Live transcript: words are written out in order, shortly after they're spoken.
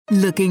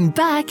Looking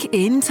Back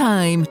in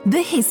Time,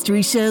 the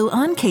history show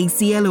on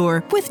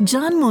KCLR with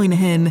John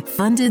Moynihan,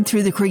 funded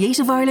through the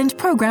Creative Ireland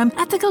programme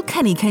at the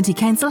Kilkenny County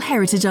Council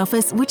Heritage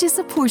Office, which is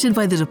supported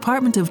by the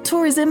Department of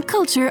Tourism,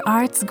 Culture,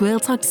 Arts,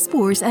 Gaeltacht,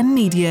 Sport and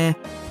Media.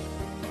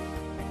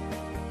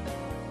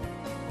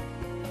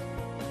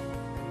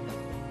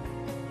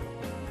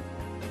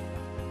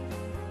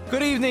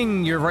 Good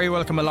evening, you're very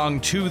welcome along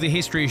to the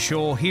History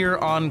Show here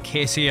on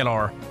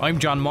KCLR. I'm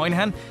John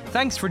Moynihan.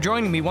 Thanks for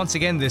joining me once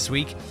again this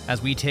week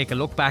as we take a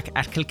look back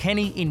at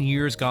Kilkenny in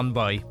years gone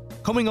by.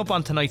 Coming up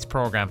on tonight's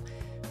programme,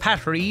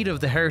 Pat Reid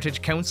of the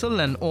Heritage Council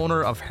and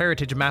owner of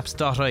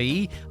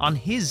heritagemaps.ie on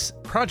his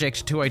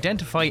project to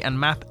identify and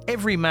map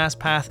every mass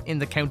path in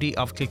the county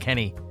of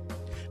Kilkenny.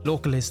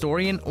 Local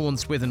historian Eoin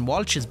Swithin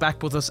Walsh is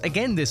back with us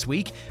again this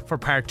week for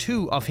part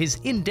 2 of his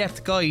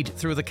in-depth guide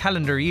through the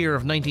calendar year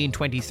of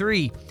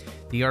 1923.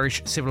 The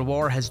Irish Civil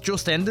War has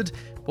just ended,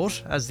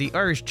 but as the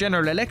Irish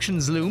general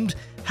elections loomed,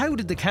 how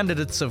did the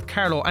candidates of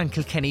Carlow and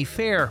Kilkenny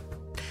fare?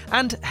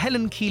 And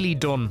Helen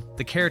Kealy-Dunne,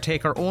 the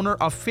caretaker owner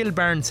of Phil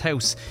Barron's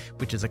house,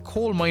 which is a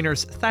coal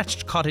miner's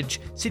thatched cottage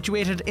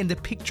situated in the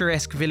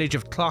picturesque village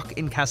of Clogh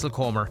in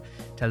Castlecomer,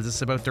 tells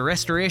us about the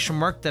restoration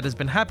work that has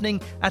been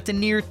happening at the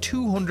near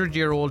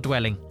 200-year-old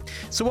dwelling.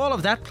 So all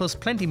of that plus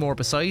plenty more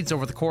besides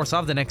over the course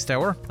of the next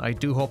hour. I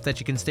do hope that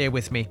you can stay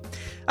with me.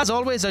 As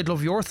always, I'd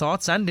love your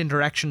thoughts and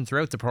interaction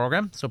throughout the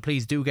programme, so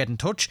please do get in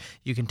touch.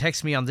 You can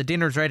text me on the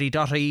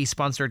dinnersready.ie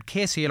sponsored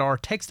KCLR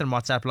text and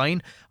WhatsApp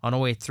line on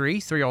 083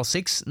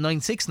 306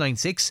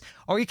 9696,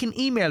 or you can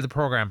email the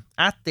programme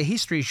at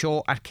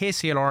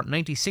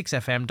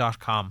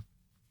thehistoryshow@kclr96fm.com.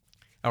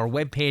 Our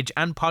webpage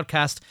and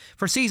podcast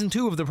for Season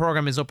 2 of the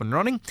programme is up and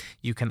running.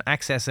 You can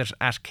access it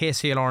at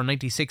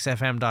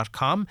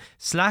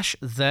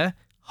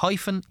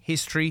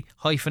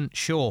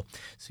kclr96fm.com/the-history-show.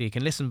 So you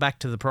can listen back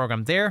to the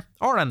programme there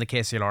or on the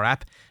KCLR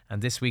app.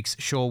 And this week's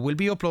show will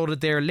be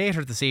uploaded there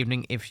later this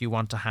evening if you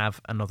want to have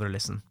another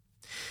listen.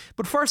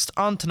 But first,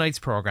 on tonight's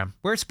programme,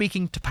 we're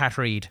speaking to Pat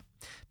Reid.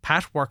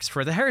 Pat works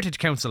for the Heritage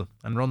Council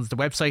and runs the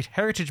website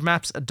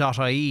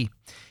heritagemaps.ie.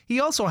 He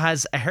also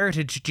has a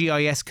Heritage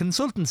GIS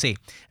consultancy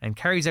and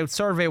carries out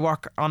survey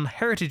work on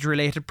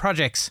heritage-related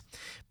projects.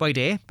 By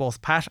day,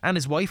 both Pat and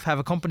his wife have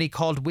a company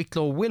called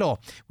Wicklow Willow,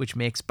 which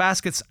makes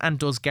baskets and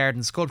does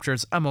garden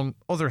sculptures, among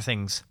other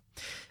things.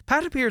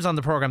 Pat appears on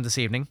the programme this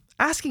evening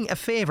asking a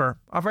favour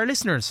of our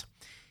listeners.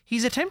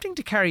 He's attempting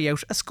to carry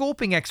out a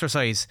scoping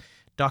exercise,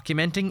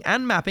 documenting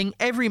and mapping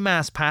every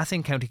mass path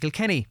in County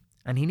Kilkenny.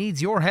 And he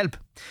needs your help.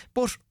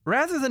 But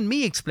rather than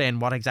me explain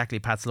what exactly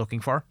Pat's looking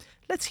for,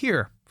 let's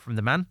hear from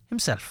the man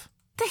himself.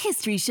 The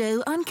History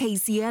Show on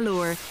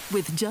KCLR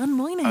with John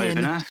Moynihan. I've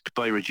been asked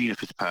by Regina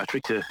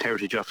Fitzpatrick, the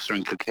Heritage Officer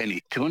in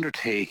Kilkenny, to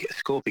undertake a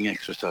scoping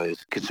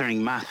exercise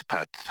concerning mass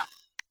paths.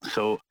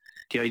 So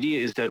the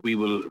idea is that we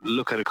will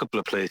look at a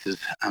couple of places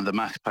and the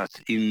mass paths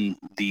in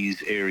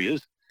these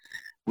areas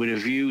with a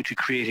view to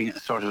creating a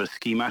sort of a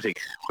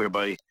schematic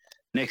whereby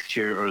next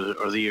year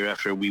or the year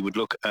after we would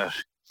look at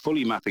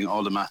fully mapping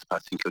all the mass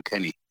paths in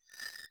Kilkenny.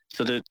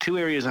 So the two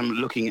areas I'm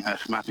looking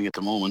at mapping at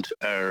the moment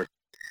are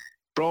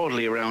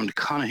broadly around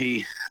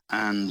Connahy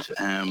and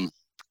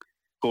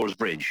Gore's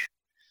Bridge.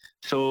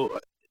 So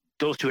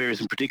those two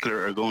areas in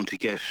particular are going to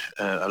get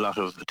a lot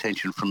of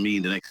attention from me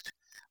in the next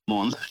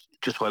month,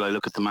 just while I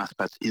look at the mass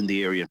paths in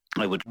the area.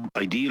 I would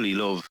ideally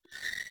love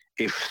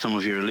if some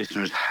of your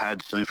listeners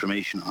had some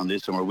information on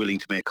this and were willing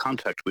to make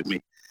contact with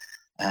me.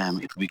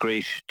 It would be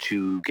great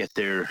to get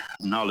their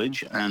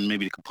knowledge and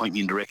maybe they could point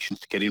me in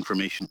directions to get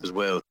information as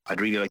well. I'd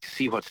really like to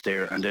see what's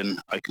there and then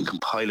I can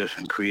compile it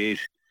and create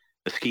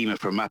a schema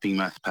for mapping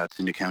mass paths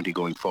in the county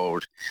going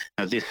forward.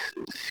 Now this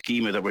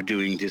schema that we're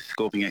doing, this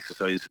scoping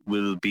exercise,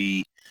 will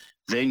be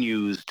then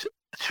used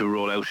to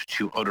roll out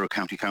to other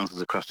county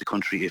councils across the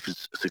country if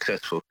it's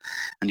successful.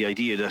 And the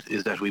idea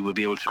is that we will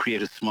be able to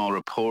create a small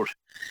report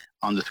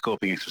on the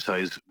scoping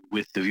exercise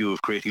with the view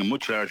of creating a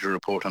much larger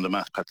report on the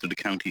mass paths of the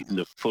county in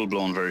the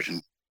full-blown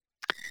version.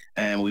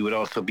 We would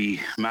also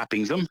be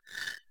mapping them.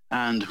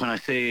 And when I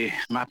say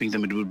mapping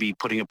them, it would be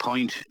putting a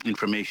point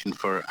information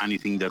for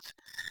anything that's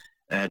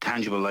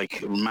tangible,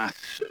 like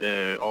mass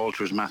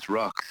altars, mass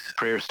rocks,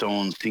 prayer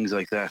stones, things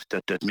like that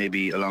may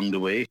be along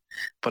the way.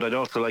 But I'd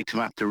also like to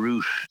map the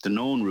route, the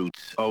known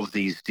routes of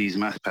these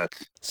mass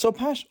paths. So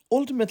Pat,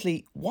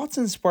 ultimately, what's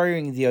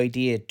inspiring the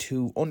idea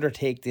to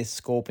undertake this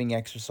scoping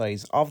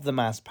exercise of the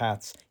mass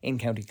paths in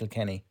County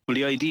Kilkenny? Well,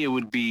 the idea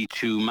would be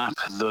to map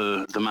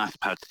the mass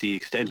paths, the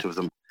extent of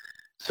them,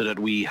 so that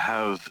we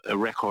have a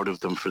record of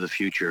them for the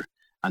future,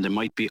 and they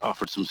might be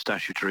offered some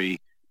statutory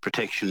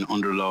protection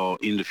under law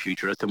in the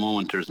future. At the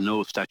moment, there's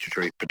no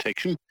statutory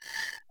protection,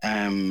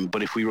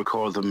 but if we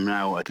record them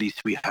now, at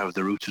least we have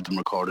the roots of them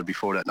recorded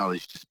before that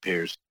knowledge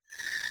disappears.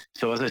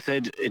 So as I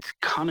said, it's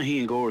Connahy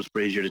and Gore's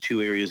Bridge are the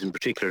two areas in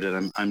particular that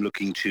I'm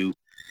looking to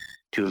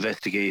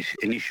investigate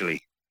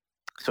initially.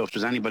 So if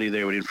there's anybody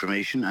there with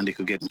information and they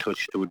could get in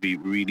touch, it would be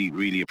really,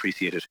 really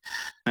appreciated.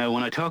 Now,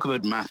 when I talk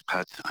about mass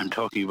paths, I'm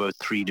talking about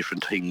three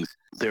different things.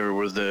 There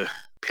were the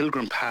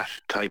pilgrim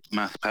path type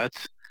mass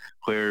paths,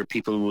 where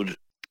people would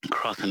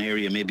cross an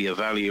area, maybe a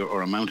valley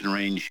or a mountain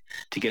range,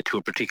 to get to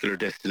a particular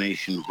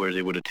destination where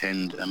they would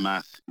attend a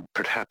mass.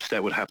 Perhaps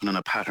that would happen on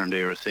a Pattern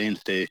Day or a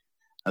Saints' Day,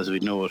 as we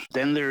know it.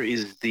 Then there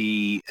is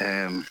the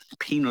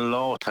penal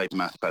law type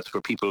mass pats,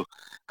 where people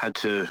had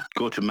to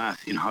go to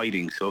mass in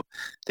hiding. So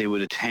they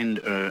would attend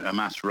a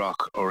mass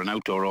rock or an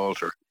outdoor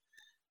altar.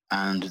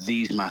 And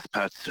these mass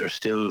pats are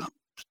still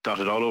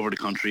dotted all over the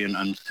country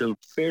and still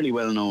fairly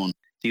well known.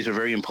 These are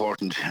very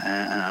important,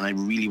 and I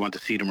really want to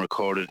see them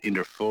recorded in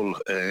their full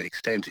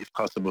extent if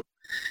possible.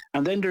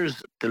 And then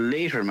there's the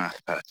later mass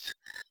pats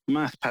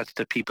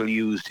that people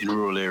used in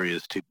rural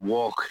areas to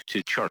walk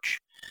to church.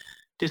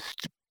 This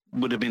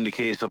would have been the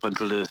case up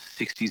until the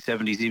 60s,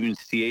 70s, even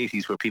to the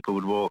 80s, where people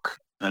would walk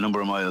a number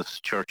of miles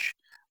to church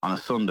on a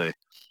Sunday.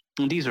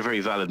 And these are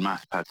very valid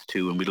mass pats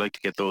too, and we'd like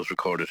to get those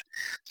recorded.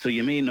 So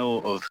you may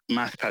know of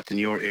mass pats in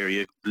your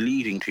area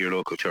leading to your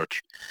local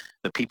church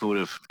that people would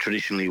have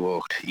traditionally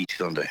walked each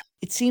Sunday.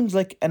 It seems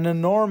like an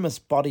enormous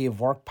body of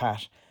work,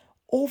 Pat.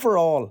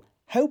 Overall,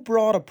 how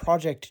broad a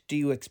project do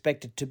you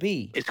expect it to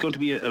be? It's going to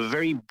be a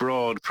very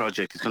broad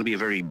project. It's going to be a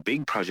very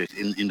big project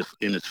in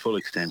its full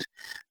extent.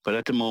 But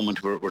at the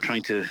moment, we're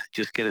trying to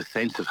just get a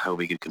sense of how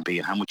big it can be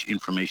and how much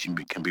information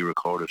can be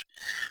recorded.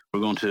 We're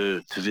going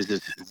to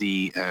visit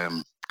the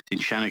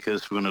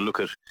Shanachas. We're going to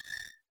look at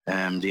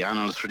the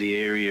annals for the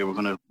area. We're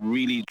going to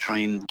really try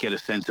and get a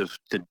sense of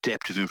the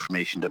depth of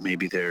information that may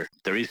be there.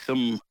 There is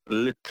some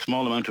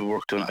small amount of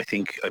work done, I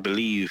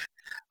believe,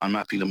 on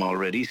mapping them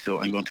already.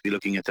 So I'm going to be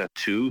looking at that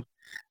too,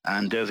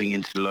 and delving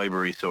into the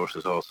library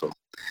sources also.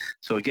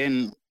 So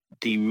again,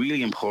 the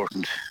really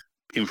important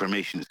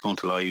information is going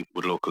to lie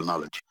with local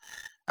knowledge.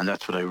 And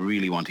that's what I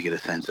really want to get a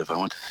sense of. I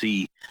want to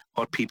see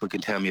what people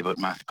can tell me about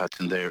mass pats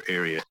in their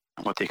area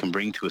and what they can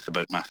bring to us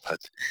about mass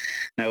pats.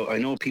 Now, I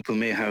know people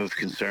may have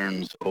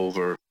concerns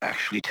over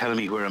actually telling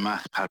me where a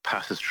mass pat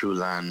passes through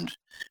land,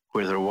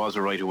 where there was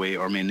a right-of-way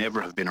or may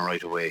never have been a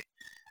right-of-way.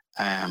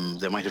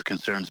 They might have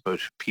concerns about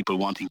people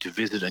wanting to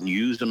visit and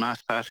use the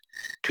mass pat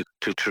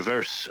to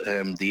traverse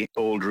the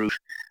old route,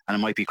 and it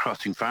might be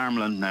crossing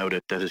farmland now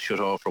that is shut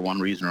off for one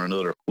reason or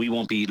another. We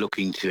won't be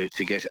looking to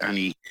get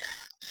any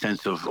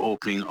sense of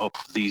opening up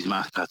these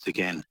mass pats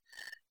again.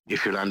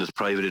 If your land is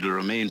private, it'll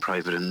remain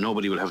private, and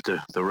nobody will have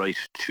the right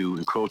to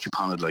encroach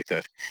upon it like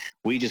that.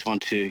 We just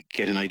want to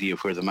get an idea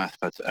of where the mass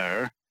pats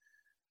are,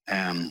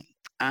 and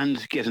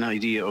get an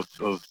idea of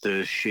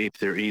the shape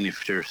they're in,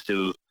 if they're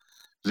still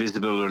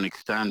visible or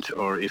extant,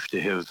 or if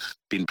they have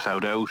been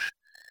ploughed out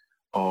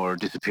or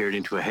disappeared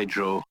into a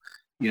hedgerow.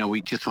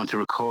 We just want to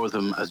record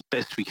them as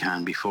best we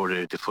can before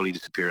they fully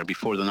disappear and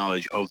before the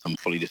knowledge of them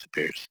fully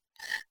disappears.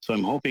 So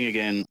I'm hoping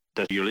again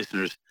that your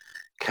listeners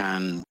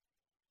can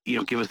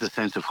give us a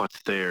sense of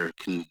what's there,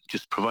 can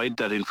just provide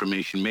that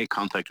information, make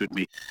contact with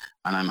me,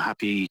 and I'm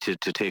happy to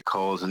take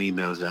calls and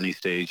emails at any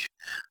stage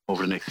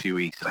over the next few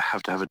weeks. I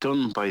have to have it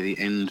done by the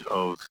end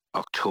of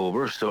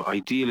October, so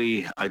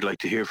ideally I'd like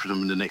to hear from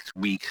them in the next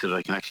week so that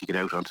I can actually get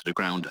out onto the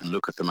ground and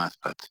look at the mass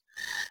pats.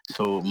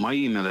 So my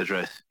email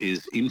address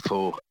is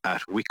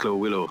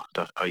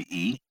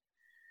info@wicklowwillow.ie.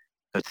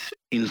 That's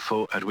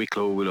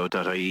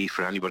info@wicklowwillow.ie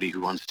for anybody who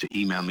wants to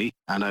email me.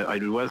 And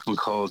I'd welcome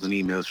calls and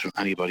emails from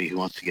anybody who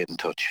wants to get in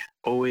touch.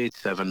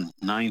 087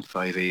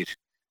 958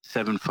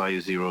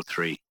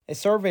 7503. A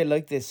survey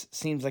like this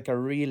seems like a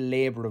real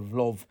labour of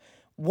love.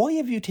 Why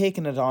have you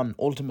taken it on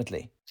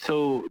ultimately?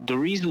 So the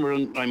reason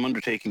I'm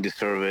undertaking this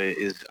survey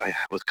is I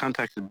was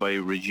contacted by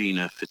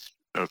Regina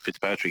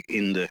Fitzpatrick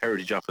in the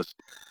Heritage Office,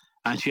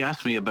 and she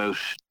asked me about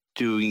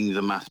doing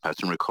the mass pats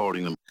and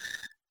recording them.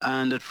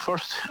 And at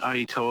first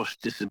I thought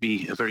this would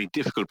be a very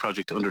difficult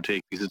project to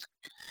undertake because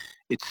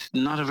it's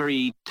not a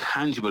very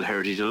tangible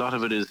heritage. A lot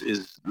of it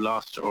is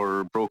lost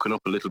or broken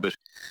up a little bit.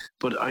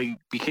 But I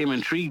became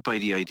intrigued by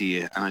the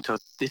idea, and I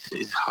thought this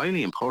is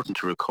highly important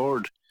to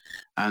record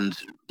and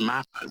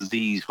map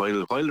these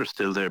while they're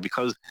still there,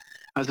 because,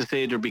 as I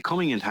say, they're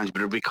becoming intangible.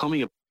 They're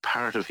becoming a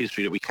part of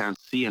history that we can't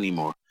see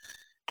anymore.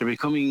 They're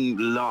becoming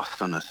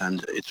lost on us,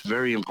 and it's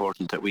very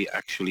important that we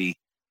actually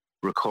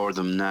record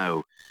them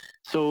now.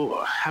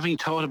 So having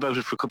thought about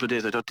it for a couple of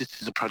days, I thought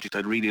this is a project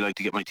I'd really like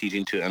to get my teeth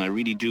into, and I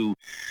really do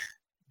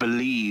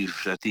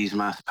believe that these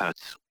mass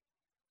pats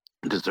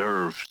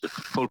deserve the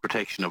full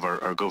protection of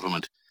our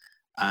government.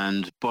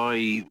 And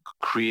by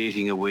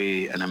creating a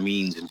way and a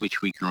means in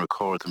which we can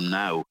record them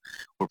now,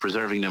 we're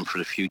preserving them for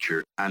the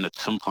future, and at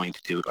some point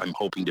I'm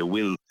hoping they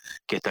will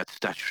get that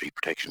statutory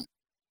protection.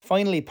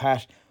 Finally,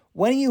 Pat,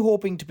 when are you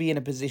hoping to be in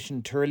a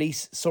position to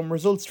release some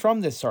results from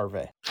this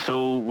survey?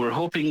 So we're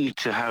hoping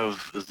to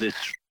have this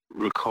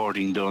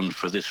recording done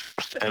for this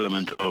first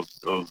element of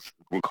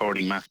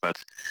recording mass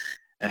pats.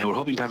 We're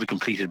hoping to have it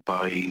completed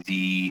by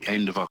the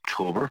end of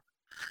October,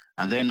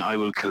 and then I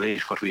will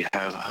collate what we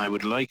have. I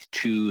would like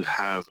to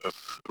have a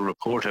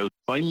report out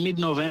by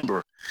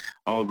mid-November,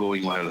 all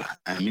going well,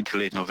 mid to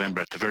late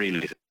November at the very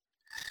latest.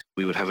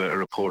 we would have a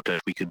report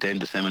that we could then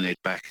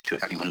disseminate back to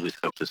anyone who has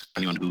helped us,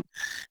 anyone who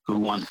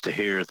wants to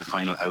hear the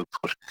final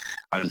output.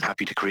 I'm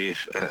happy to create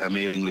a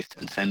mailing list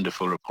and send a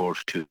full report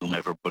to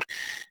whomever, but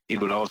it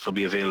will also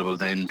be available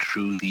then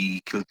through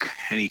the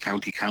Kilkenny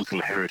County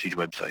Council Heritage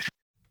website.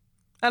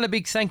 And a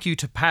big thank you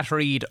to Pat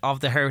Reid of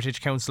the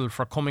Heritage Council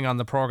for coming on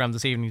the programme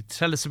this evening to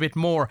tell us a bit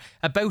more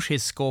about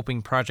his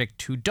scoping project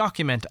to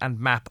document and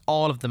map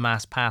all of the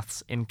mass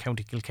paths in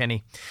County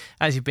Kilkenny.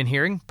 As you've been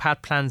hearing,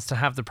 Pat plans to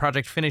have the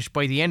project finished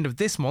by the end of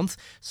this month,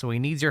 so he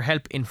needs your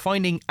help in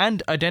finding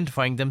and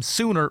identifying them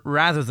sooner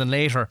rather than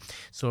later.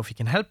 So if you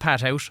can help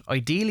Pat out,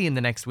 ideally in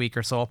the next week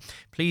or so,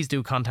 please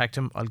do contact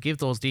him. I'll give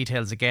those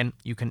details again.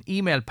 You can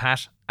email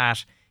Pat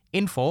at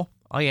info,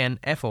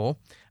 I-N-F-O,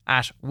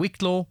 at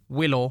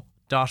wicklowwillow.ie.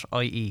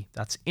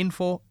 That's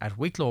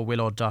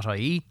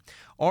info@wicklowwillow.ie,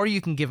 or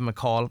you can give him a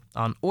call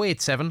on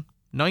 087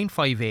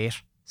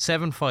 958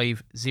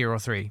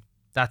 7503.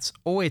 That's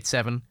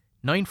 087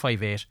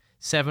 958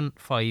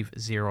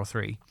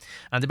 7503.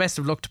 And the best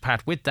of luck to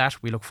Pat with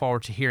that. We look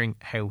forward to hearing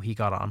how he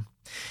got on.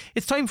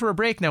 It's time for a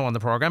break now on the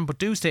programme, but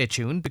do stay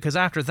tuned, because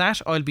after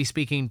that I'll be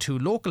speaking to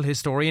local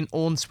historian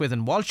Eoin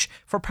Swithin Walsh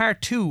for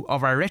part 2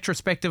 of our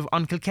retrospective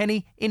on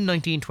Kilkenny in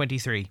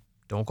 1923.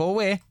 Don't go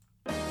away.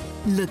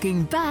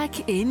 Looking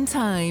back in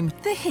time,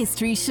 the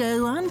History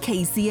Show on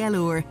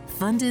KCLR,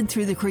 funded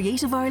through the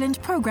Creative Ireland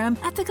programme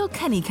at the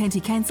Kilkenny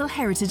County Council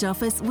Heritage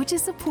Office, which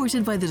is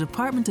supported by the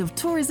Department of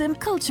Tourism,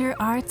 Culture,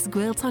 Arts,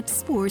 Gaeltacht,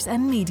 Sport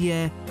and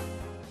Media.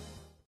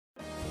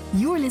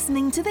 You're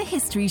listening to the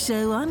History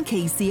Show on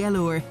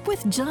KCLR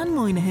with John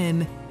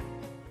Moynihan.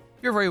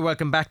 You're very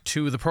welcome back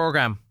to the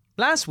programme.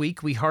 Last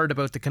week we heard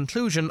about the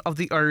conclusion of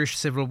the Irish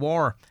Civil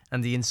War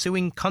and the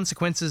ensuing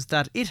consequences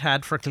that it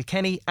had for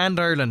Kilkenny and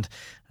Ireland,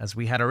 as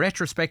we had a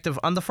retrospective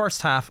on the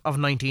first half of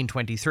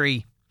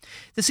 1923.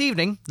 This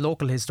evening,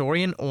 local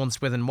historian Eoin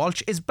Swithin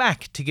Walsh is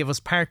back to give us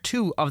part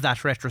 2 of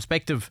that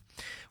retrospective.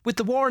 With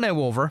the war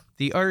now over,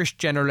 the Irish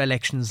general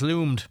elections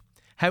loomed.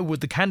 How would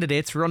the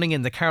candidates running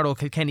in the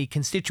Carlow-Kilkenny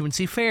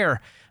constituency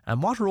fare?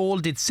 And what role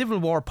did Civil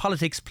War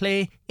politics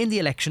play in the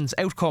election's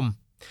outcome?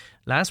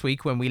 Last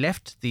week, when we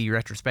left the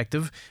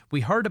retrospective, we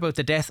heard about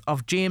the death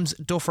of James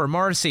Duffer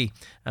Morrissey,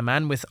 a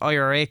man with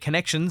IRA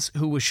connections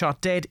who was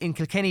shot dead in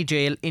Kilkenny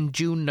jail in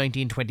June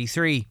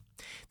 1923.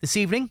 This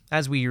evening,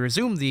 as we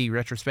resume the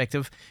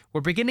retrospective,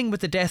 we're beginning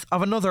with the death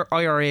of another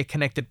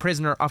IRA-connected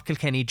prisoner of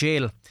Kilkenny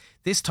jail,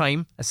 this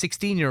time a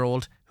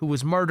 16-year-old who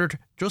was murdered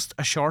just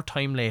a short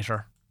time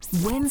later.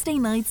 Wednesday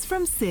nights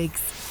from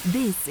 6,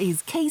 this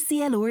is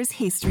KCLR's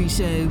History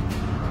Show.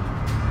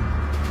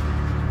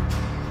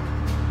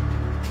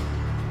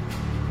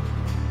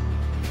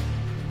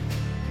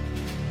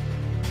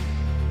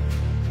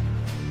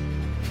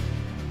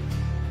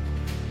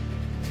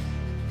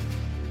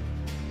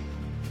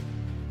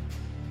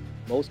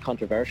 Most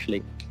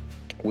controversially,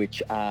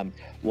 which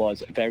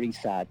was very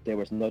sad, there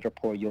was another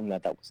poor young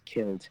lad that was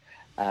killed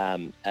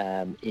in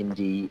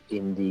the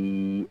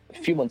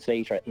few months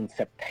later in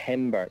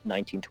September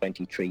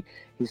 1923.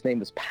 His name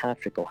was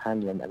Patrick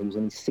O'Hanlon, and he was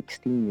only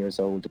 16 years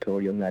old, the poor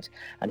young lad,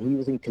 and he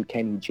was in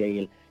Kilkenny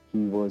jail. He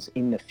was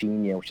in the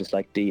Fine, which is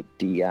like the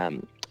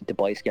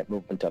Boy Scout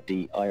movement of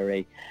the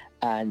IRA,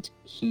 and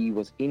he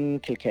was in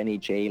Kilkenny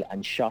jail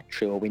and shot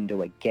through a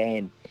window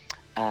again.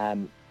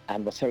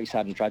 And what's very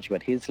sad and tragic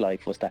about his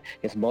life was that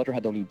his mother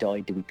had only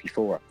died the week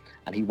before,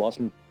 and he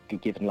wasn't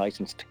given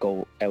licence to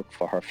go out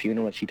for her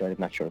funeral, and she died of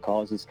natural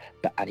causes.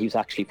 And he was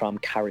actually from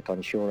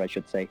Carrick-on-Shore, I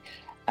should say.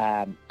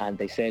 And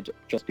they said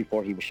just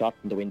before he was shot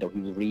from the window, he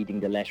was reading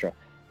the letter,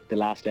 the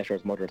last letter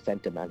his mother had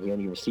sent him, and he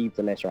only received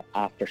the letter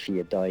after she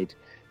had died.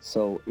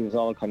 So it was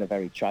all kind of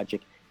very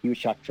tragic. He was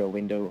shot through a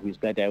window, he was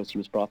bled out, he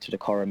was brought to the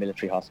Clogh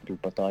military hospital,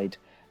 but died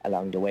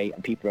along the way.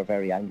 And people are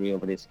very angry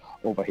over this,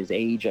 over his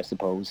age, I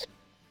suppose,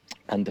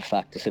 and the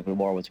fact the Civil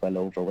War was well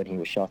over when he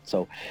was shot.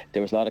 So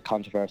there was a lot of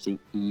controversy,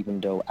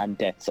 and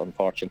deaths,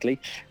 unfortunately,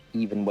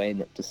 even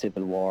when the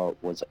Civil War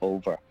was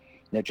over.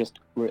 Now,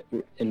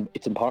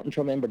 it's important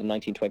to remember the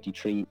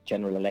 1923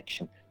 general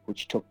election,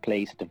 which took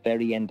place at the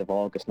very end of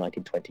August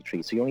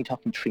 1923. So you're only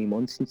talking 3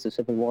 months since the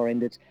Civil War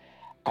ended.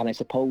 And I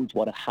suppose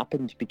what had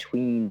happened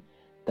between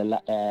the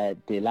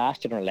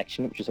last general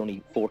election, which was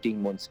only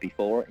 14 months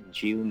before, in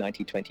June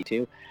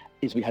 1922,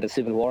 is we had a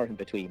Civil War in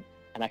between.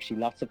 And actually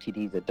lots of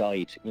TDs had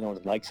died,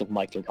 the likes of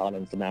Michael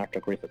Collins and Arthur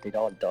Griffith, they'd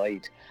all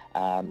died.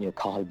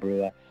 Cathal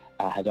Brugha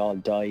had all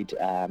died.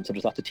 So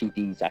there's lots of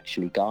TDs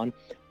actually gone.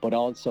 But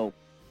also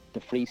the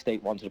Free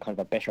State wanted kind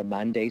of a better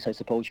mandate, I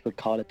suppose you could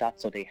call it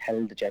that. So they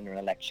held the general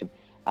election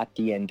at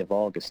the end of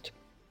August.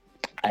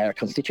 Our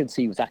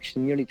constituency was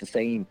actually nearly the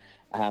same.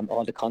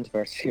 All the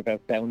controversy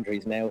about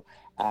boundaries now.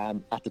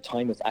 At the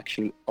time it was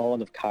actually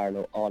all of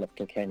Carlow, all of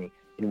Kilkenny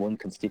in one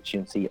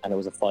constituency, and it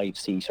was a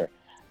 5-seater.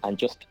 And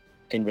just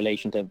in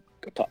relation to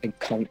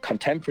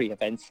contemporary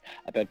events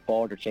about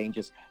border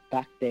changes,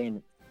 back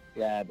then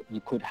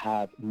you could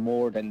have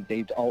more than,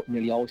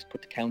 nearly always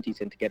put the counties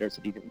in together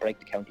so they didn't break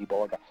the county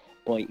border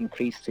by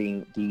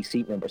increasing the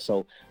seat numbers.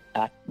 So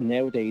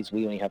Nowadays,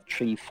 we only have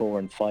 3, 4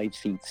 and 5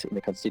 seats in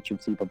the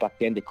constituency, but back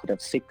then they could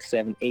have 6,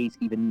 7, 8,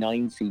 even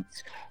 9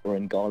 seats were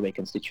in Galway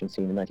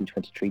constituency in the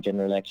 1923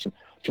 general election,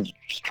 to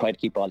try to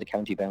keep all the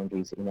county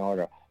boundaries in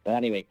order. But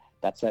anyway,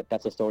 that's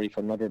a story for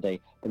another day.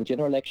 But the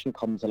general election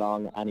comes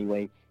along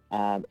anyway.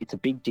 It's a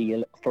big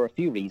deal for a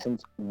few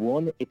reasons.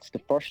 One, it's the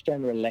first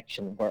general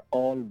election where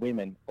all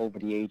women over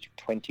the age of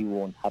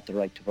 21 have the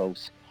right to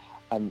vote.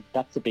 And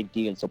that's a big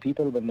deal. So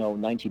people will know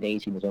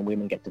 1918 is when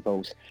women get to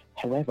vote.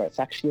 However, it's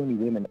actually only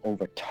women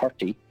over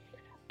 30.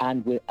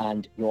 And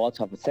you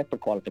also have a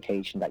separate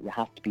qualification that you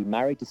have to be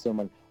married to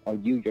someone, or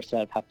you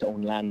yourself have to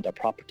own land or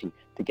property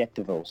to get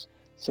to vote.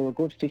 So a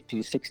good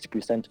 50 to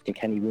 60% of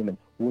Kilkenny women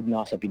would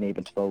not have been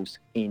able to vote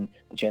in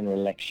the general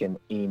election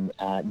in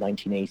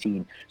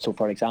 1918. So,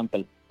 for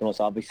example, the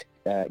most obvious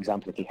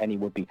example of Kilkenny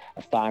would be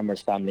a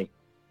farmer's family.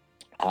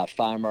 A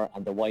farmer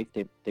and the wife,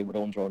 they would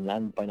own their own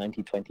land by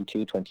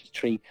 1922,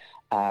 23,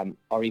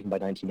 or even by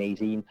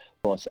 1918.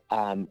 But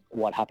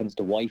what happens,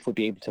 the wife would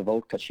be able to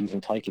vote because she's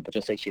entitled, but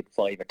just say she had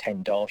 5 or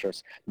 10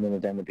 daughters, none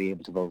of them would be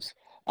able to vote.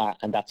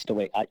 And that's the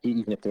way,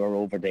 even if they were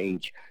over the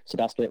age. So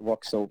that's the way it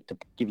works. So to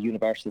give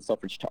universal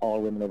suffrage to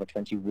all women over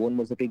 21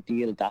 was a big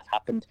deal. That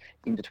happened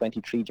in the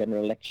 23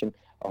 general election,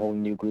 a whole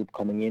new group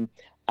coming in.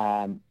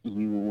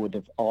 You would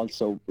have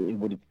also, it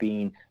would have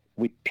been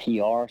with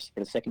PRs,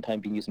 for the second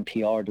time been using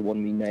PR, the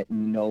one we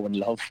know and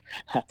love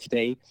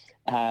today,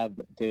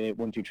 the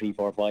 1, 2, 3,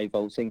 4, 5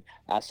 voting.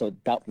 So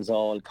that was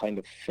all kind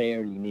of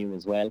fairly new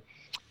as well.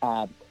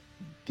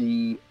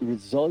 The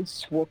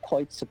results were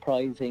quite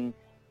surprising.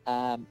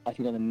 I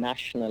think on a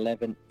national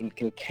level, in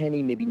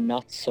Kilkenny maybe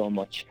not so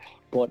much,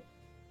 but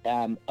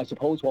I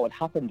suppose what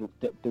happened,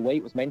 the way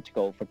it was meant to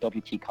go for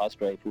W.T.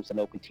 Cosgrave, who's a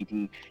local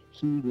TD,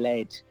 he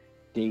led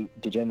the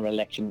general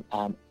election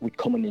with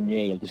Cumann na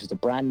nGaedheal. This is a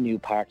brand new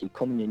party,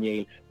 Cumann na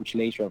nGaedheal, which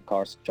later of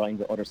course joined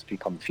with others to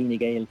become Fine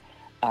Gael.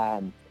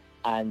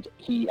 And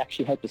he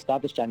actually helped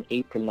establish that in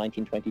April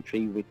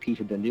 1923 with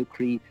Peter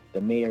Delucre, the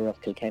mayor of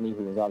Kilkenny,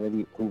 who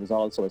was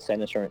also a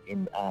senator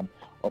in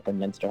up in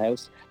Leinster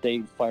House.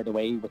 They fired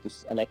away with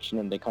this election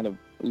and they kind of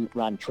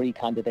ran 3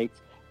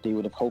 candidates. They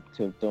would have hoped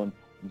to have done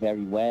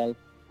very well.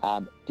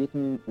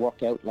 Didn't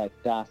work out like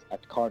that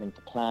according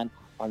to plan.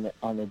 On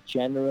a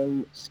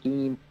general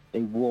scheme,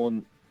 they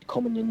won,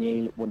 Cumann na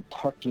nGaedheal won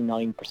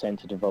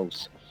 39% of the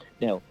votes.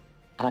 Now,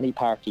 any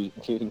party,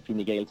 including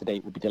Fine Gael today,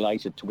 would be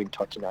delighted to win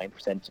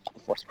 39% of the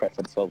first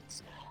preference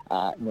votes.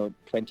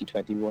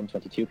 2021,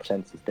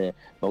 22% is the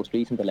most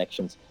recent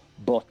elections.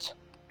 But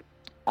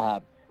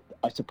I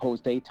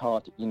suppose they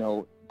thought,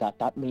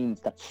 that means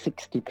that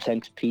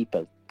 60% of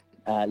people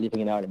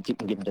living in Ireland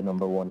didn't give them the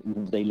number one,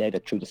 even though they led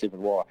it through the Civil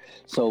War.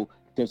 So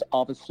there's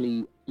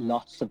obviously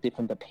lots of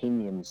different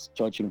opinions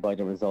judging by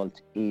the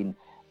result in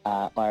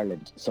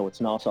Ireland. So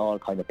it's not all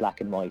kind of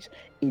black and white.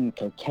 In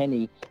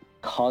Kilkenny,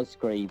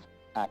 Cosgrave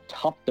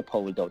topped the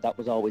poll, though. That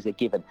was always a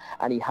given.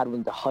 And he had one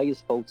of the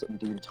highest votes in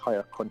the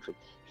entire country.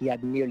 He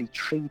had nearly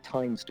 3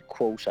 times the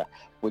quota,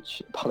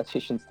 which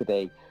politicians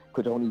today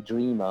could only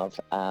dream of.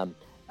 And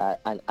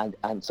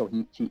so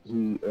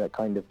he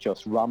kind of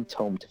just romped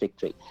home to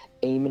victory.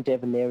 Eamon de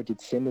Valera did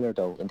similar,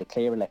 though, in the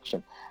Clare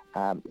election.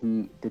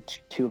 The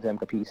two of them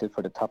competed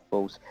for the top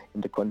vote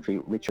in the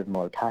country, Richard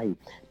Mulcahy.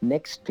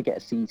 Next to get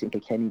a seat in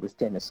Kilkenny was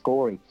Dennis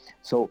Gorey.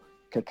 So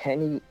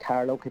Kilkenny,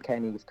 Carlow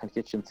Kilkenny's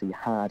constituency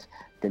had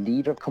the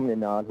leader of Cumann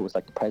na nGaedheal, who was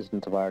like the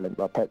president of Ireland,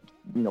 or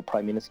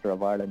Prime Minister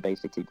of Ireland,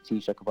 basically, the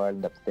Taoiseach of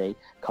Ireland of the day,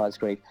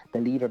 Cosgrave. The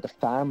leader of the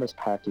Farmers'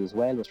 Party as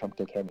well was from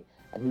Kilkenny,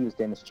 and he was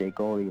Dennis J.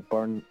 Gorey of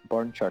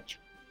Burnchurch.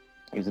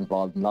 He was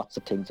involved in lots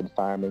of things in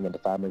farming and the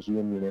Farmers'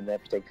 Union and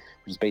everything,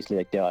 which is basically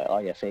like the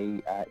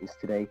IFA is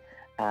today.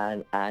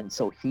 And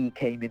so he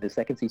came in the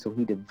second seat, so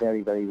he did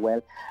very, very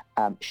well.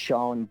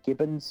 Sean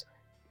Gibbons,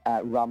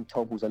 Ram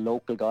Tub, who's a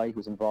local guy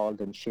who's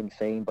involved in Sinn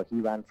Féin, but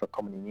he ran for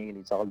Cumann na nGaedheal.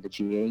 He's all the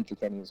GA in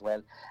Kilkenny as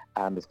well.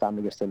 His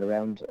family are still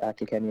around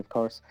Kilkenny, of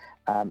course.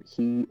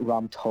 He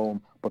ramped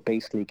home, but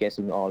basically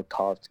getting all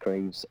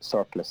Cosgrave's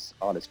surplus,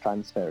 all his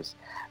transfers.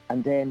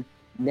 And then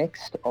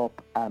next up,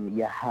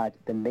 you had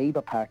the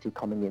Labour Party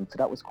coming in. So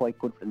that was quite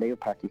good for the Labour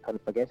Party. You kind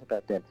of forget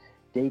about them.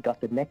 They got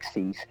the next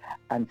seat.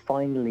 And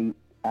finally,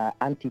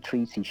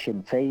 anti-treaty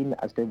Sinn Féin,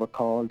 as they were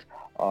called,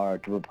 or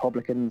the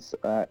Republicans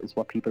is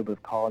what people would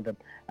have called them,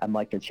 and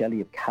Michael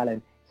Shelley of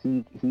Callan,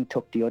 he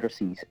took the other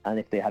seat, and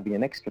if they had been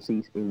an extra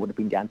seat, it would have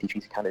been the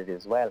anti-treaty candidate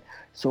as well.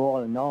 So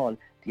all in all,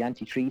 the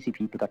anti-treaty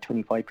people got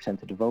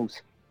 25% of the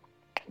votes,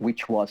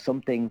 which was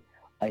something,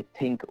 I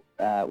think,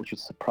 which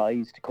was a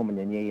surprise to Cumann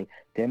na nGaedheal,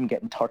 them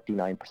getting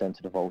 39%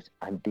 of the vote,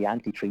 and the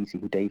anti-treaty,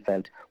 who they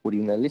felt would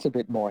have been a little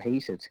bit more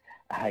hated,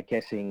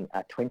 getting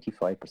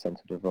 25% of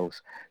the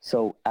vote.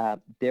 So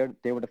there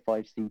were the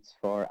 5 seats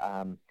for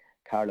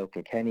Carlow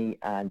Kilkenny,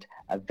 and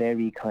a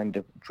very kind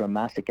of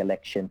dramatic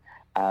election,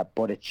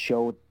 but it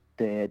showed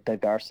the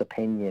diverse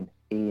opinion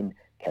in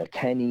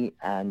Kilkenny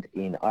and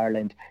in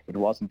Ireland. It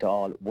wasn't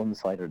all one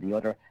side or the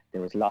other.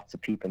 There was lots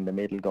of people in the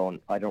middle going,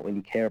 I don't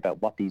really care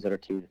about what these other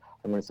two,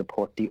 I'm going to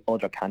support the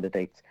other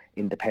candidates,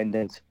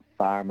 independents,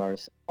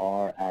 farmers,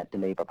 or the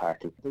Labour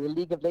Party. The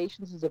League of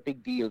Nations is a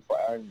big deal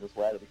for Ireland as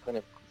well. We kind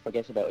of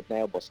forget about it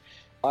now, but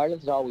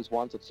Ireland had always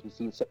wanted to be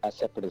seen as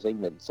separate as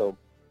England. So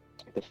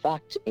the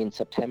fact in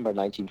September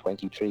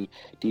 1923,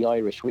 the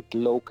Irish, with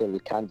local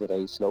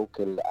candidates,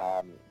 local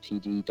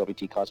TD,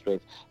 WT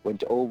Cosgrave,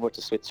 went over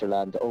to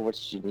Switzerland, over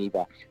to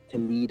Geneva to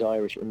lead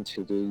Irish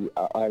into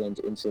Ireland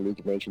into the League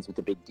of Nations was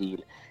a big deal.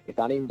 If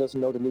anyone doesn't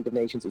know, the League of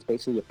Nations is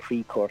basically a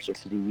precursor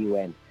to the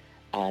UN.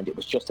 And it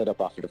was just set up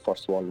after the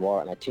First World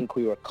War, and I think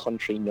we were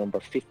country number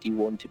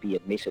 51 to be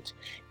admitted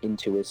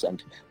into it,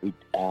 and we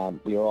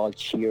were all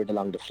cheered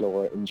along the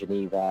floor in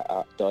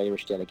Geneva, the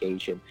Irish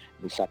delegation.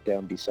 We sat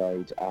down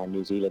beside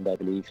New Zealand, I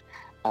believe,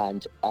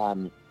 and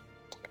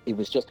it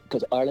was just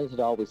because Ireland had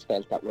always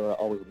felt that we were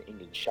always in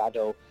England's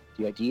shadow.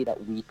 The idea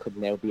that we could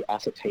now be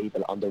at a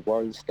table on the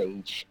world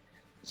stage,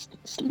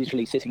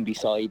 literally sitting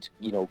beside,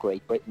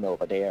 Great Britain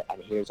over there,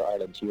 and here's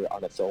Ireland here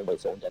on its own with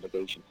its own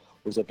delegation,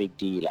 was a big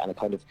deal. And it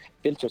kind of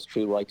filters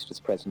through right to this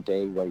present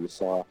day, where you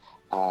saw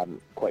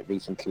quite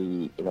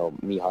recently,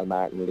 Micheál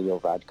Martin, Leo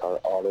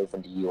Varadkar all over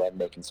in the UN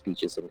making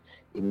speeches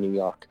in New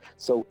York.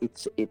 So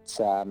it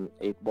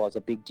was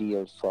a big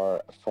deal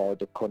for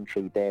the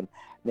country then.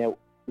 Now,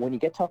 when you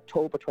get to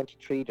October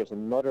 23, there's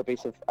another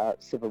bit of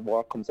civil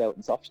war comes out, and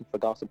it's often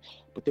forgotten,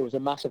 but there was a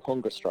massive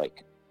hunger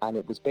strike, and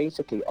it was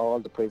basically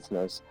all the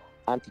prisoners,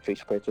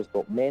 anti-treaty prisoners,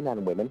 both men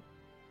and women.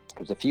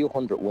 There was a few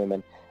hundred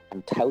women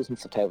and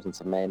thousands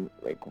of men.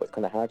 It was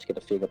kind of hard to get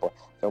a figure, but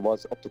there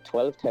was up to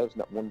 12,000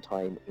 at one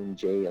time in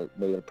jail,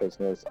 male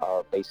prisoners,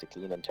 or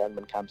basically in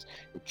internment camps.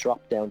 It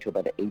dropped down to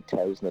about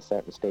 8,000 at a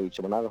certain stage,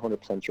 so we're not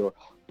 100% sure,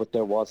 but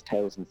there was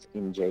thousands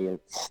in jail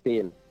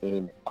still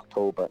in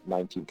October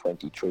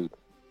 1923.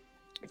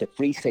 The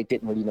Free State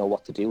didn't really know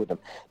what to do with them.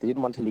 They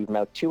didn't want to leave them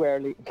out too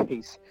early in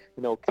case,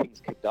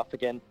 things kicked off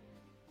again.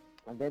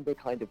 And then they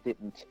kind of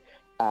didn't.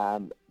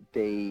 But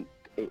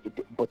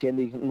then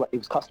it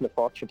was costing a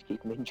fortune to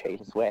keep them in jail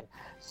as well.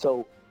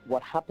 So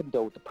what happened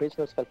though, the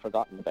prisoners felt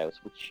forgotten about,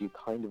 which you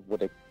kind of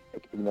would have,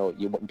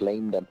 you wouldn't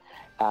blame them.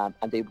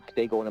 And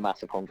they go on a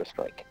massive hunger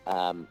strike.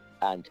 And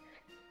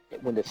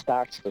when it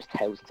starts, there's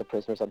thousands of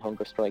prisoners on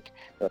hunger strike.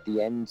 At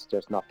the end,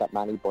 there's not that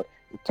many, but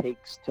it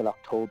takes till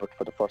October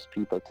for the first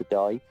people to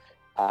die.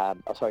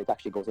 It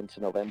actually goes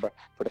into November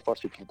for the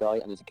first people to die,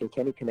 and there's a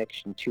Kilkenny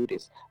connection to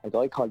this. A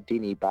guy called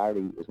Dinny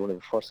Barry is one of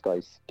the first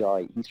guys to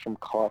die. He's from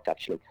Cork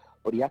actually,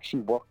 but he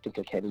actually worked in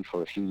Kilkenny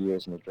for a few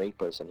years in the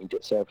Drapers, and he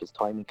served his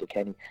time in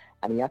Kilkenny,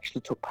 and he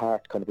actually took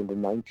part kind of in the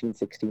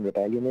 1916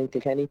 rebellion in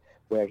Kilkenny,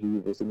 where he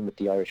was in with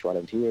the Irish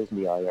Volunteers and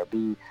the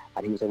IRB,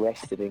 and he was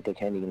arrested in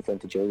Kilkenny and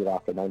sent to jail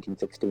after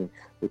 1916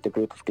 with the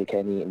group of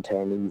Kilkenny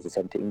internees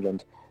sent to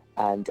England.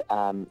 And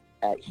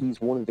he's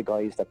one of the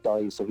guys that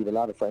dies, so he had a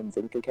lot of friends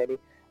in Kilkenny,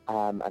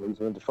 and he's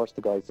one of the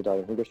first guys to die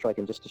in hunger strike.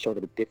 And just to show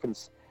the big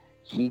difference,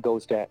 he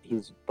goes there,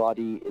 his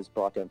body is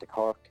brought down to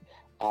Cork.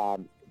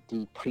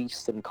 The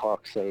priests in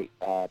Cork say,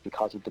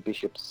 because of the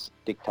bishop's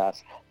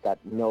diktat, that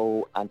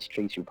no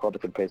anti-treaty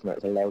Republican prisoner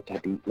is allowed to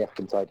be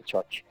left inside the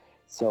church.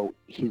 So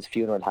his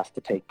funeral has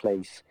to take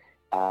place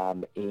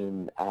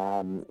in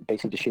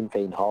basically the Sinn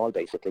Féin Hall,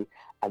 basically,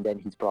 and then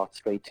he's brought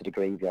straight to the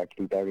graveyard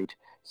to be buried.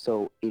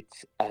 So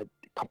it's a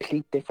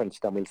complete difference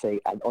than, we'll say,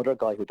 another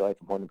guy who died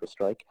from hunger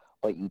strike,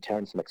 i.e.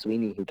 Terence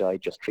McSweeney, who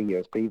died just 3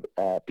 years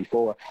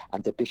before,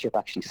 and the bishop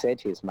actually said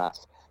his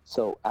mass.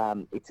 So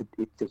it's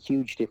a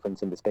huge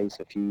difference in the space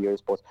of a few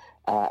years, but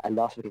a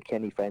lot of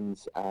Kilkenny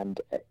friends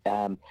and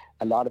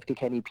a lot of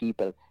Kilkenny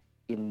people,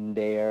 in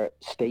their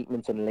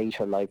statements in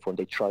later life when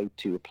they tried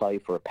to apply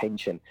for a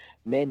pension,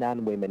 men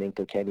and women in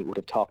Kilkenny would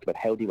have talked about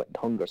how they went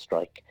on hunger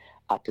strike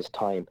at this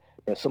time.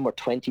 Now, some were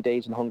 20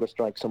 days in hunger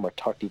strike, some were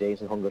 30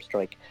 days in hunger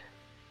strike.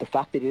 The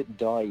fact they didn't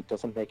die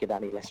doesn't make it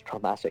any less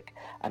traumatic.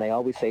 And I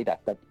always say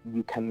that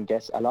you can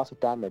get a lot of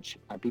damage,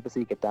 and people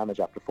say you get damage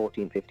after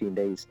 14, 15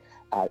 days,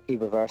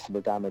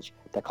 irreversible damage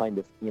that kind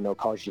of,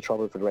 causes you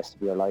trouble for the rest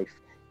of your life,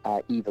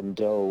 even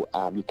though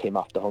you came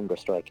off the hunger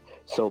strike.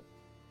 So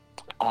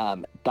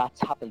that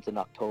happens in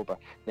October.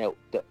 Now,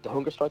 the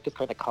hunger strike is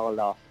kind of called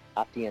off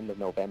at the end of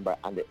November,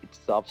 and it's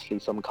obviously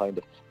some kind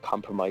of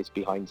compromise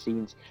behind the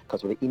scenes,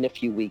 because within a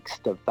few weeks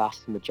the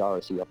vast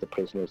majority of the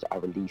prisoners are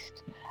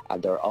released,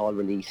 and they're all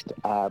released.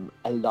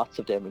 Lots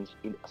of them,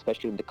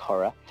 especially in the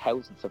Curragh,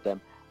 thousands of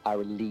them are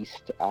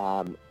released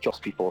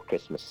just before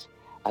Christmas,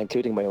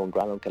 including my own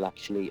granduncle.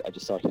 Actually, I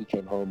just saw he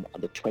came home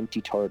on the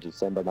 23rd of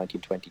December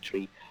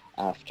 1923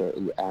 after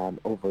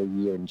over a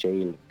year in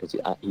jail, because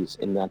he's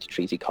in the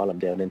anti-treaty column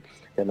down in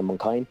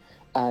Monkine.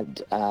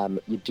 And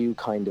you do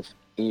kind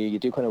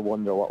of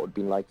wonder what it would have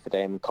been like for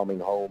them coming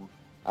home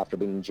after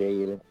being in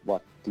jail,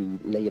 what the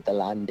lay of the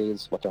land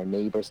is, what their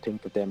neighbours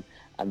think of them,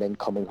 and then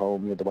coming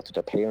home, what do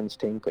their parents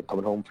think, and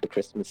coming home for the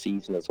Christmas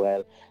season as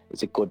well.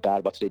 Is it good,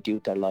 bad? What do they do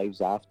with their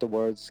lives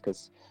afterwards?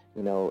 Because,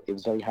 it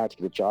was very hard to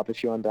get a job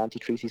if you're on the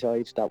anti-treaty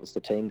side. That was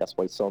the thing. That's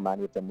why so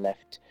many of them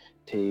left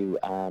to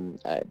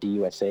the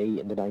USA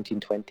in the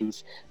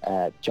 1920s.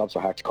 Jobs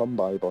were hard to come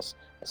by, but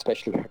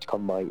especially hard to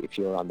come by if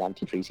you're on the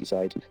anti-treaty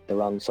side, the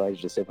wrong side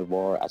of the Civil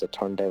War, as it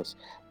turned out.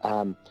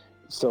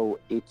 So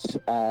it's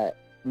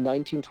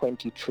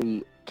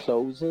 1923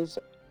 closes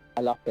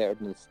a lot better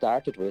than it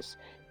started with,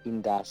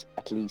 in that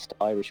at least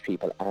Irish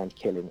people aren't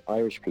killing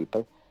Irish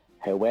people.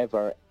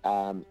 However,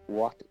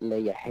 what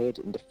lay ahead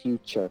in the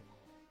future,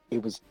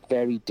 it was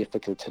very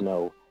difficult to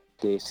know.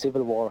 The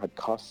Civil War had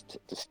cost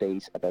the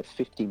state about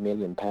 £50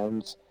 million.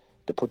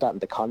 To put that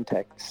into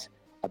context,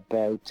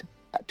 about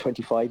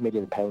 £25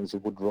 million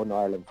it would run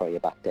Ireland for you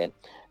back then.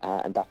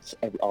 And that's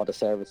all the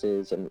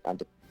services and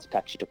the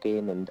tax you took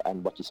in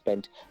and what you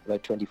spent,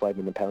 about £25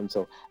 million.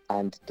 So,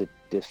 and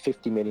the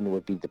 50 million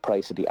would be the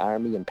price of the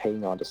army and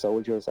paying all the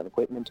soldiers and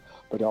equipment,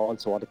 but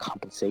also all the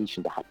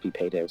compensation that had to be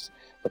paid out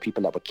for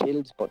people that were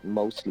killed, but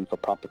mostly for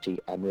property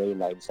and rail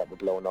lines that were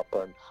blown up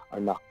or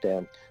knocked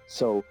down.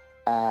 So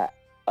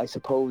I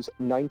suppose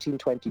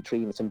 1923,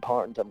 and it's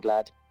important, I'm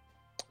glad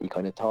you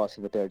kind of thought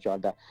of it there,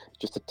 John, that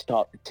just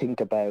to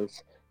think about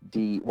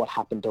what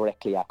happened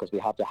directly after, because we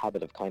have the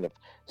habit of kind of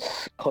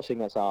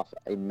cutting us off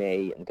in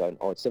May and going,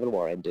 oh, the Civil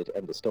War ended,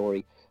 end the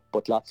story.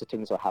 But lots of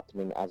things are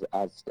happening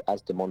as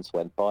the months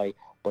went by.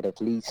 But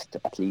at least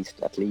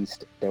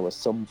there was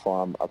some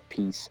form of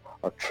peace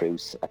or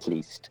truce, at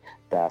least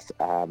that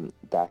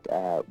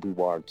we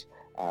weren't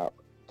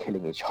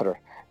killing each other,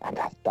 and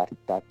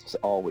that was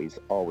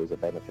always a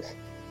benefit.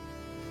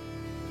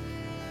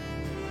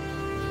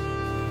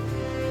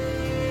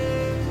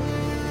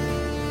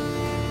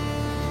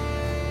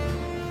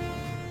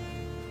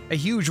 A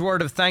huge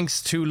word of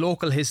thanks to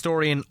local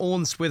historian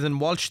Eoin Swithin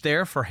Walsh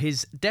there for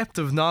his depth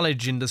of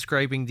knowledge in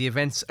describing the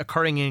events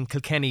occurring in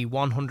Kilkenny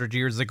 100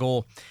 years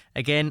ago.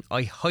 Again,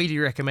 I highly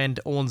recommend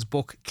Eoin's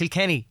book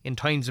Kilkenny in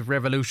Times of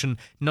Revolution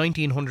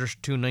 1900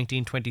 to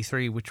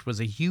 1923, which was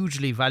a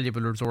hugely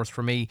valuable resource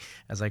for me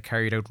as I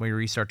carried out my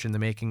research in the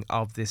making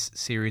of this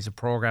series of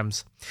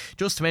programmes.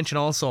 Just to mention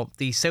also,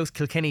 the South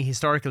Kilkenny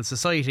Historical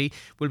Society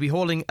will be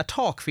holding a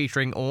talk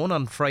featuring Eoin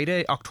on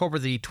Friday, October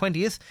the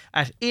 20th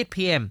at 8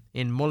 p.m.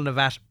 in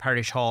Mulnavat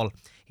Parish Hall.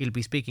 He'll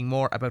be speaking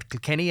more about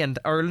Kilkenny and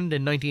Ireland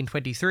in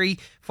 1923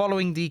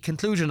 following the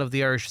conclusion of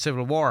the Irish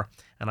Civil War.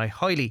 And I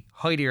highly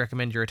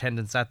recommend your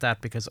attendance at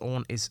that because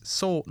Eoin is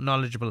so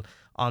knowledgeable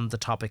on the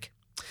topic.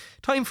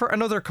 Time for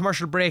another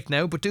commercial break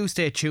now, but do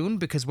stay tuned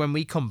because when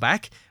we come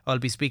back, I'll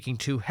be speaking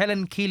to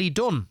Helen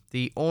Kealy-Dunne,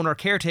 the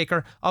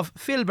owner-caretaker of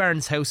Phil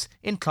Barron's house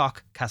in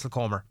Clogh,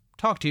 Castlecomer.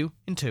 Talk to you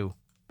in 2.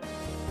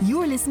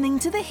 You're listening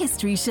to The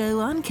History Show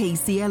on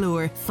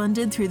KCLR,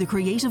 funded through the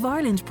Creative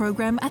Ireland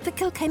programme at the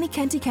Kilkenny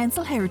County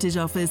Council Heritage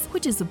Office,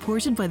 which is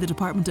supported by the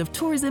Department of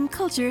Tourism,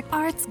 Culture,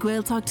 Arts,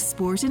 Gaeltacht,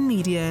 Sport and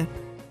Media.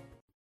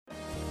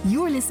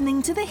 You're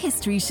listening to The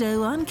History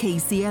Show on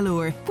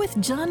KCLR with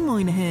John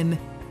Moynihan.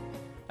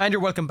 And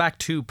you're welcome back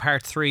to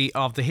part 3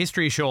 of The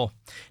History Show.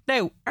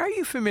 Now, are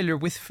you familiar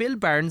with Phil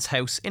Barron's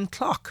house in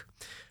Clogh?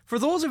 For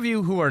those of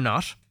you who are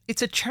not,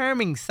 it's a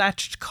charming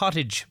thatched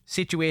cottage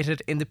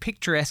situated in the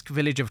picturesque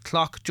village of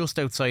Clogh just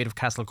outside of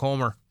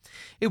Castlecomer.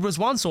 It was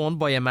once owned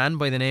by a man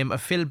by the name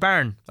of Phil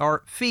Barron,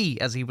 or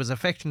Fee as he was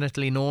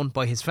affectionately known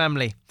by his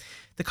family.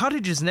 The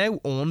cottage is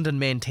now owned and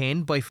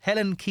maintained by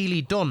Helen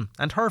Kealy-Dunne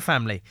and her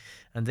family,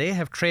 and they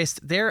have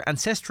traced their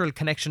ancestral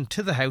connection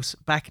to the house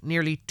back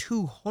nearly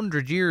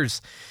 200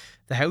 years.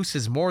 The house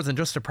is more than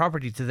just a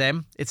property to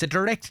them, it's a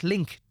direct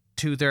link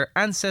to their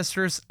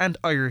ancestors and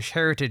Irish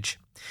heritage.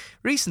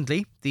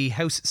 Recently, the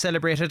house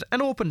celebrated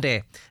an open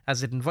day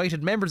as it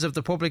invited members of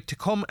the public to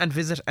come and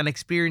visit and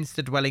experience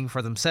the dwelling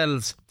for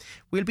themselves.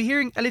 We'll be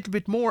hearing a little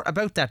bit more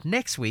about that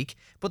next week,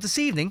 but this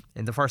evening,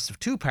 in the first of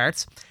 2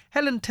 parts,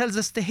 Helen tells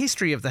us the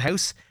history of the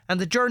house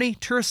and the journey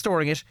to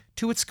restoring it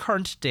to its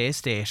current day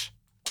state.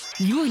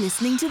 You're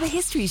listening to The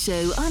History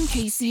Show on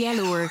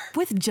KCLR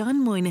with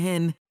John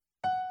Moynihan.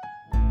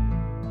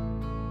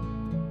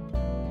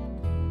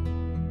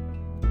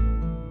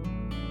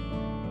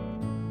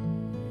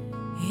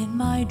 In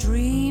my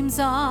dreams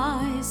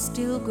I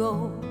still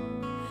go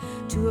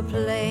to a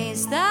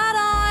place that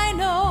I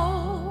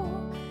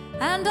know,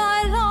 and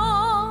I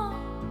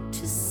long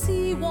to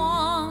see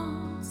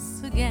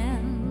once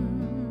again.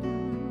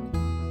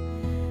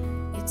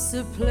 It's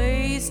a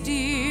place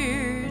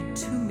dear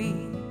to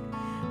me,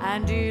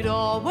 and it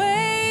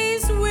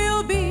always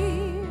will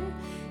be.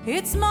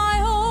 It's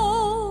my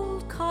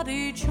old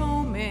cottage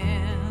home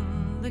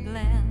in the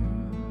glen.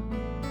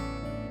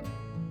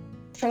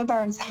 Phil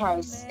Barron's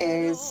house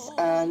is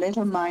a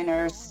little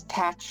miner's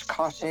thatched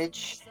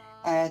cottage,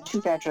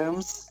 2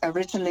 bedrooms,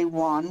 originally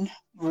 1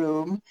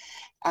 room,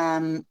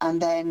 and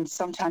then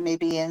sometimes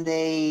in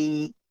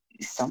the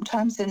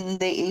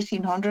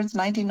 1800s,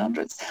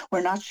 1900s,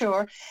 we're not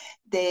sure,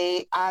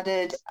 they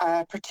added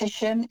a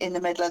partition in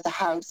the middle of the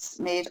house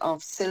made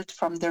of silt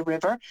from the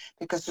river,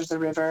 because there's a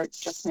river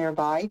just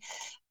nearby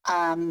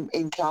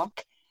in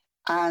Clogh.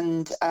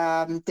 And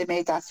they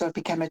made that so it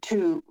became a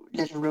 2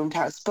 little roomed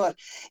house. But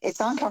it's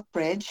on Clogh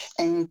Bridge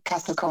in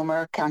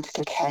Castlecomer, County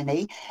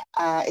Kilkenny.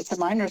 It's a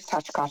miner's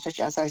thatched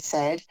cottage, as I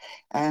said,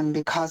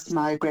 because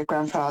my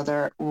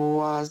great-grandfather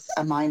was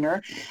a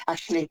miner.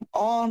 Actually,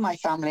 all my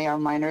family are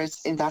miners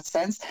in that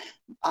sense.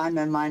 I'm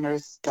a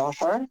miner's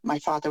daughter. My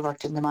father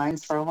worked in the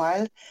mines for a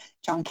while,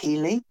 John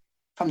Keeley.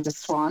 from the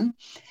Swan.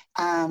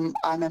 I'm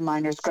a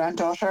miner's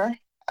granddaughter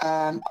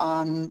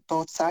on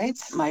both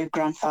sides. My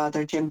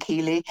grandfather, Jim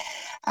Keely,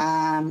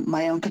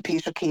 my uncle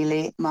Peter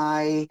Keely,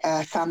 my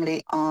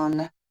family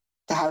on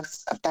the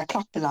house that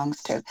Clogh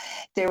belongs to.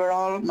 They were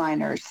all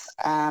miners.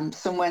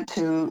 Some went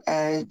to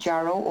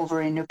Jarrow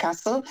over in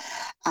Newcastle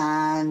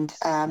and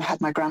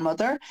had my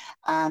grandmother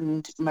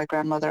on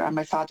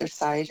my father's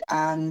side.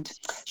 And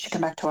she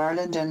came back to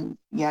Ireland and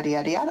yada,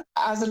 yada, yada.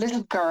 As a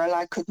little girl,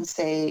 I couldn't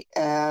say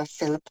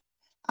Philip.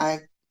 I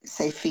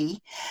say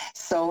Fee.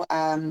 So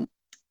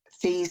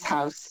Fee's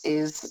house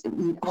is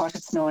what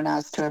it's known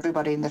as to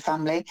everybody in the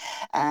family,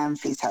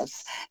 Fee's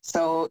house.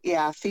 So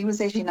yeah, Fee was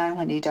 89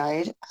 when he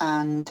died,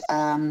 and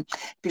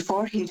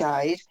before he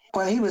died,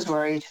 well, he was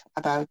worried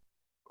about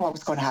what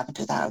was going to happen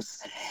to the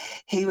house.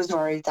 He was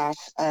worried that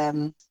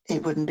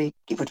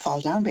it would fall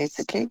down,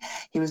 basically.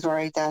 He was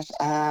worried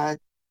that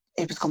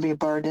it was going to be a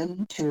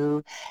burden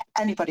to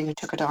anybody who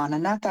took it on.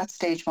 And at that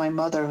stage, my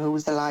mother, who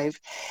was alive,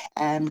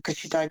 because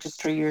she died just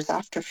 3 years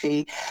after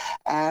Fee,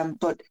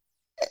 but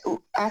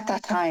at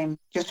that time,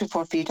 just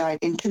before Fee died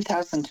in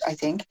 2000, I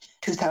think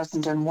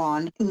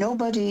 2001,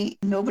 nobody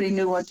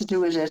knew what to do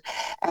with it.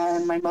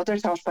 And my mother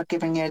thought about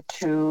giving it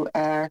to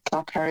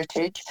Clogh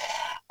Heritage,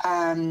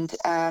 and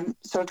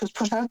so it was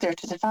put out there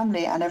to the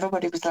family, and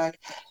everybody was like,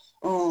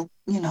 "Oh,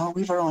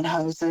 we've our own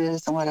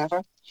houses and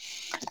whatever."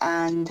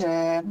 And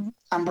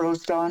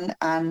Ambrose Dunn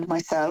and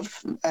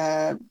myself.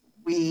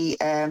 We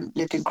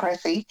lived in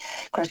Cretty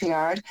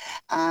Yard,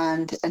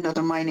 and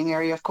another mining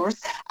area, of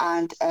course,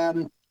 and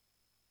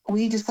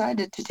we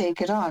decided to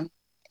take it on,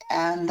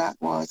 and that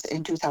was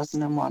in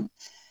 2001.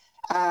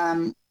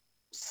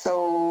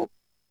 So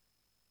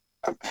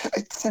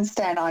since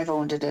then, I've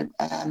owned it,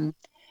 and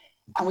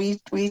we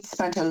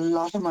spent a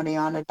lot of money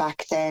on it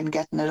back then,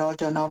 getting it all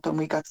done up, and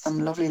we got some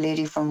lovely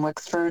lady from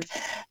Wexford.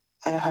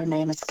 Her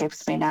name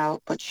escapes me now,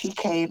 but she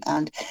came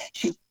and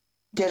she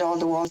did all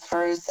the walls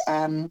for us,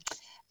 and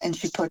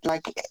she put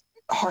like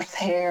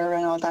horsehair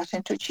and all that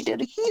into it. She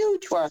did a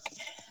huge work.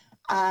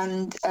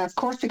 And of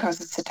course,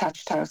 because it's a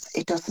attached house,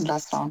 it doesn't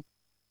last long.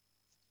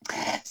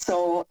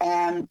 So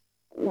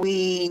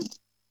we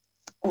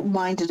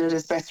minded it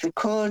as best we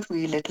could.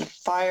 We lit little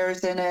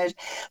fires in it.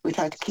 We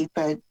tried to keep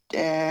it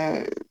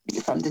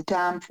from the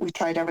damp. We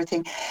tried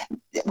everything.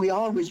 We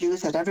always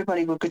use it.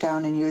 Everybody would go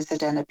down and use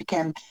it, and it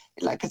became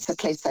like it's a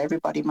place that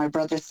everybody. My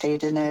brother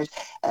stayed in it.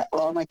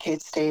 All my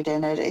kids stayed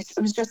in it. It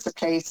was just a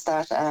place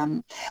that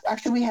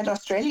actually we had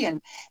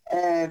Australian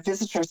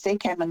visitors. They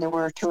came and they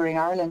were touring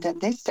Ireland, and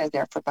they stayed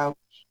there for about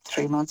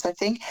 3 months, I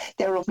think.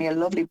 They wrote me a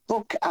lovely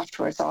book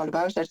afterwards all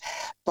about it,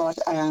 but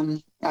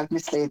I've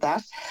mislaid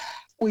that.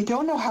 We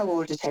don't know how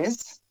old it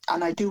is,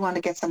 and I do want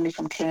to get somebody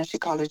from Trinity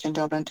College in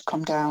Dublin to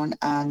come down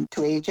and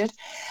to age it.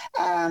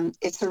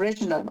 It's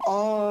original.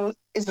 All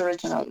is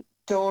original.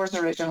 Doors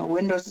original.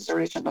 Windows is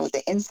original.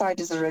 The inside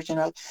is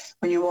original.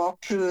 When you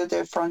walk through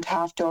the front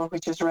half door,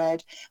 which is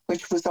red,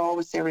 which was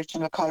always the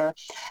original colour,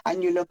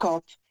 and you look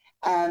up,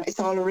 it's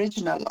all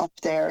original up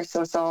there.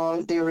 So it's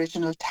all the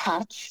original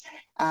thatch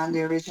and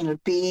the original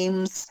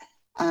beams,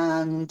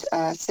 and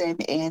same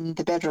in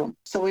the bedroom.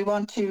 So we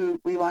want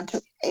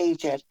to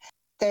age it.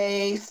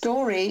 The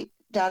story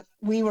that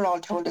we were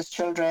all told as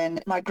children,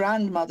 my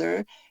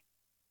grandmother,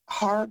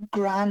 her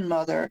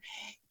grandmother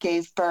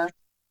gave birth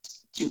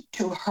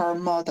to her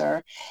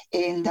mother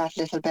in that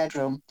little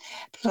bedroom,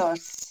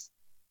 plus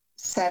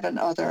 7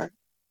 other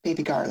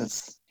baby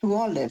girls who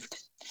all lived.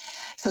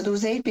 So there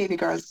was 8 baby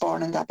girls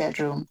born in that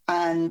bedroom,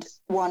 and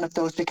one of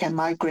those became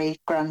my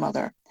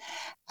great-grandmother.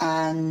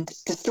 And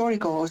the story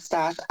goes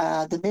that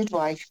the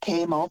midwife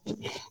came up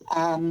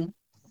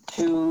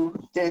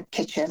to the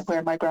kitchen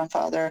where my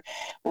grandfather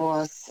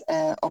was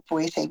up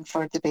waiting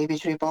for the baby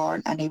to be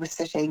born, and he was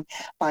sitting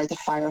by the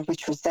fire,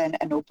 which was then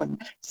an open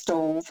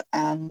stove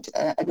and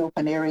an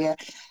open area,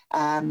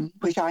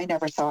 which I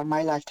never saw in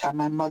my lifetime.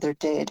 My mother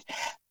did,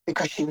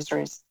 because she was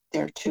raised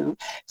there too.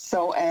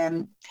 So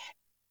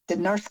the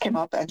nurse came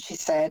up and she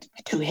said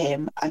to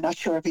him, I'm not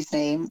sure of his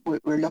name,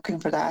 we're looking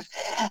for that,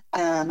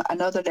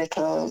 another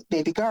little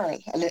baby girl,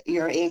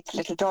 your 8th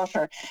little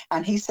daughter.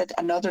 And he said,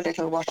 another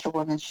little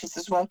washerwoman. She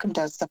says, welcomed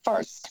as the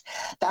first.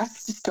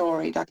 That's the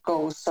story that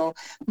goes. So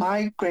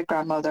my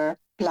great-grandmother,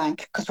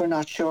 blank, because we're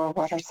not sure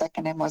what her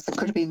second name was. It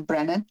could have been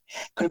Brennan,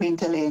 could have been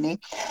Delaney,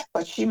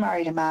 but she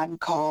married a man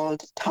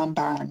called Tom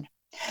Barron.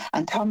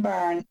 And Tom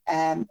Barron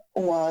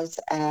was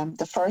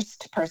the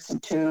first person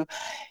to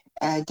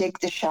dig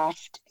the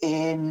shaft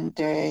in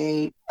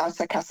the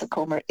outside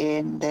Castlecomer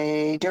in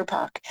the Deer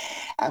Park,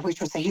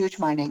 which was a huge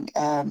mining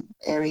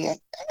area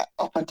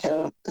up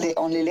until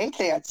only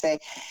lately, I'd say,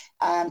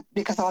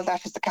 because all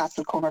that is the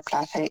Castlecomer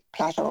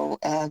plateau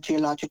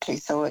geologically.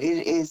 So it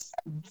is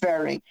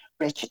very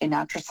rich in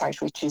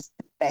anthracite, which is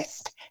the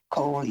best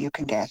coal you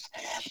can get.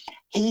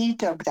 He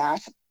dug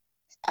that,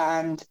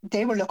 and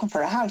they were looking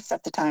for a house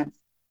at the time.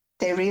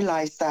 They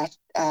realised that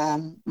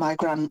my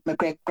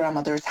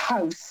great-grandmother's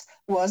house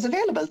was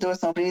available. There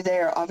was nobody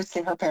there.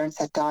 Obviously, her parents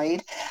had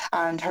died,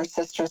 and her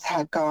sisters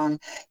had gone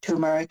to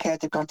America.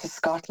 They'd gone to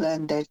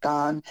Scotland. They'd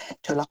gone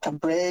to Loughlin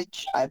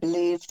Bridge, I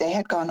believe. They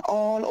had gone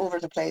all over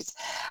the place.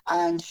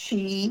 And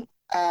she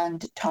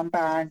and Tom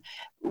Barron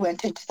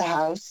went into the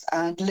house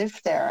and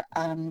lived there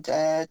and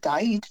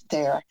died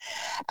there.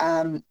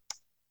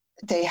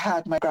 They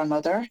had my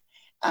grandmother,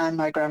 and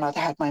my grandmother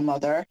had my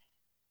mother.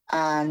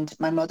 And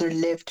my mother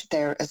lived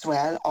there as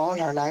well all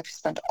her life,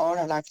 spent all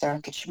her life there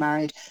until she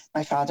married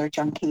my father,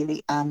 John Kealy,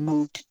 and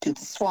moved to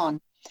the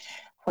Swan,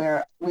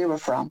 where we were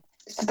from.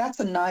 So that's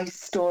a nice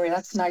story.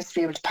 That's nice to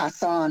be able to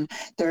pass on.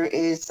 There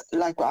is,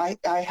 like, I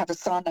have a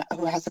son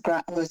who has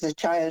who is a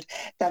child.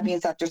 That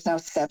means that there's now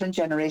 7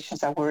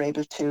 generations that we're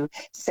able to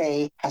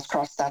say has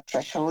crossed that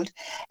threshold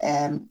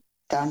down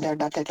there in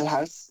that little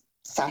house.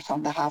 Sat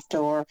on the half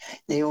door,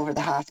 lay over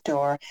the half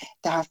door.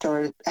 The half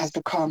door has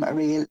become a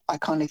real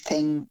iconic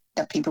thing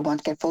that people want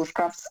to get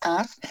photographs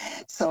at.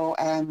 So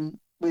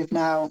we've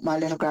now my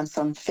little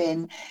grandson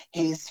Finn,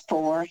 he's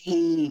 4.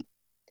 He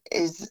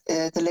is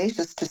the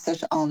latest to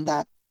sit on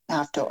that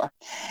half door,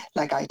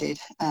 like I did,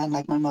 and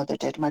like my mother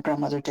did, my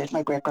grandmother did,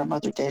 my great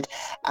grandmother did,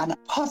 and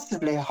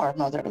possibly her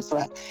mother as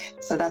well.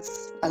 So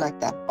I like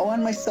that. Oh,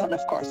 and my son,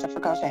 of course, I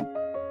forgot him.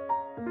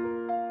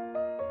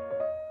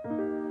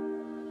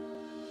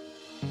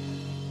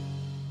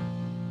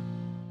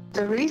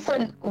 The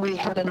reason we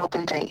had an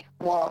open day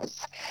was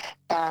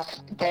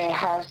that the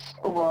house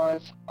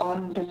was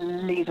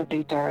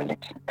unbelievably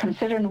derelict.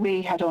 Considering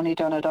we had only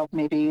done it up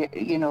maybe,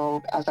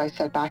 as I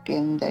said, back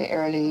in the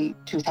early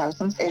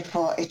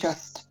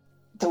 2000s,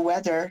 the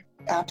weather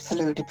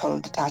absolutely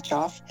pulled the tatch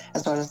off,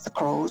 as well as the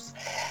crows.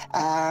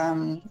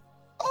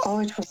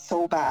 It was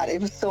so bad. It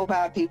was so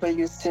bad. People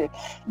used to,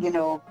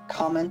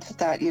 comment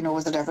that,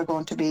 was it ever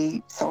going to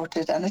be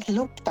sorted? And it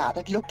looked bad.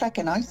 It looked like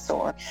an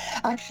eyesore.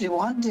 Actually,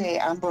 one day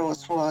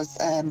Ambrose was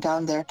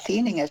down there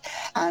cleaning it,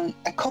 and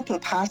a couple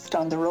passed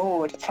on the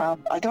road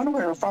from, I don't know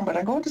where they were from, but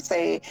I'm going to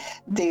say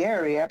the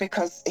area,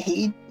 because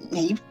he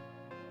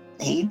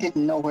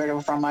didn't know where they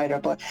were from either,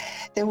 but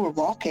they were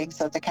walking,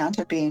 so they can't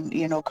have been,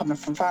 coming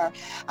from far.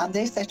 And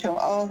they said to him,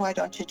 "Oh, why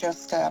don't you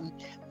just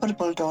put a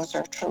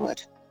bulldozer through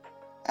it?"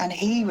 And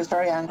he was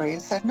very angry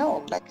and said,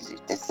 "No,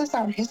 this is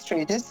our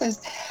history. This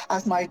is,"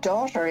 as my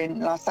daughter in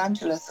Los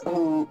Angeles,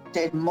 who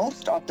did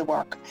most of the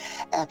work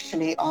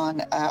actually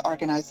on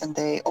organising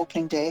the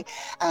opening day,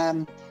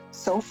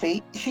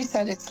 Sophie, she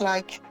said it's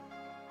like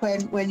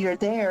when you're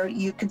there,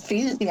 you can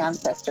feel the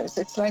ancestors.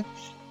 It's like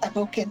a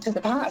book into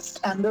the past,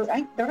 and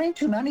there ain't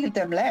too many of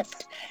them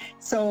left.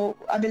 So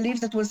I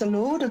believe that there was a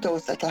load of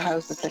those little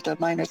houses, little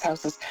miners'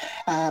 houses,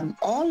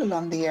 all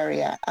along the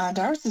area, and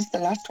ours is the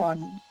last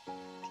one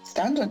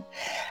standing.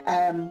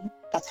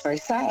 That's very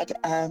sad,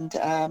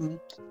 and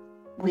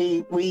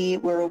we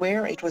were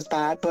aware it was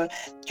bad, but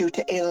due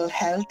to ill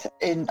health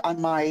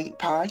on my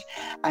part,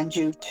 and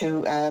due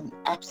to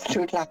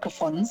absolute lack of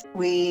funds,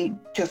 we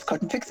just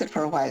couldn't fix it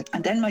for a while.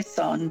 And then my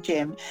son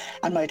Jim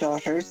and my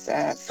daughters,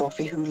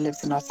 Sophie, who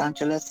lives in Los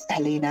Angeles,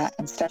 Helena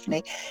and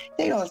Stephanie,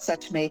 they all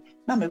said to me,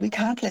 "Mommy, we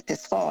can't let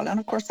this fall." And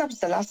of course that was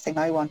the last thing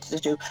I wanted to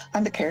do.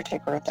 I'm the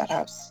caretaker of that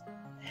house.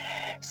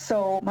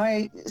 So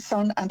my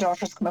son and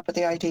daughters come up with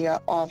the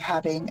idea of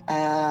having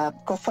a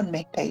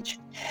GoFundMe page,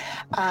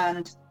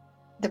 and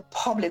the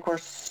public were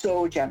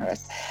so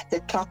generous. The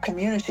Clogh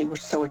community were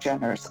so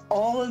generous.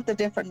 All the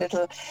different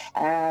little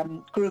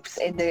groups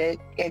in the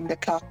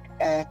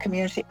Clogh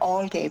community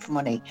all gave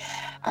money,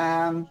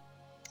 and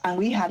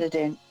we had it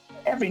in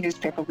every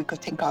newspaper we could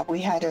think of.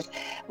 We had it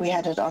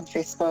on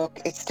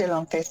Facebook. It's still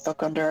on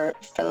Facebook under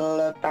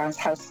Phil Barron's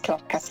House,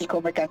 Clogh,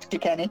 Castlecomer, County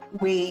Kilkenny.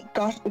 We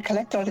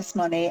collect all this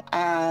money,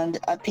 and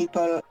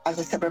people, as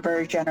I said, were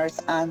very generous,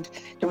 and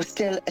there was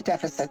still a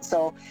deficit.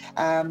 So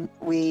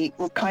we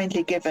were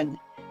kindly given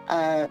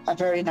a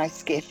very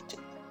nice gift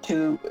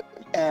to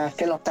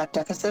fill up that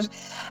deficit.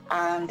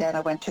 And then I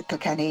went to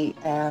Kilkenny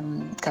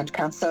County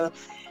Council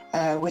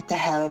with the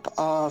help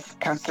of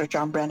Councillor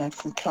John Brennan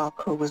from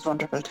Clogh, who was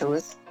wonderful to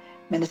us,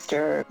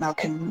 Minister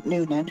Malcolm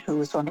Noonan, who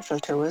was wonderful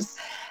to us,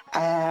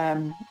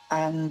 and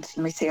let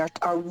me see,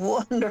 our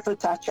wonderful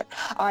Thatcher.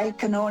 I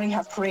can only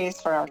have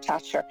praise for our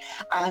Thatcher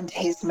and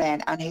his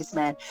men.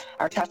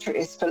 Our Thatcher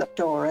is Philip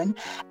Doran,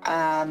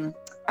 and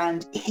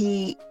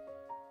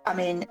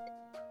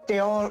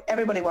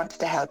everybody wanted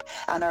to help,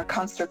 and our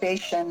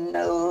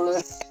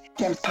conservationist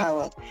James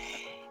Powell.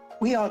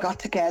 We all got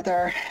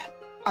together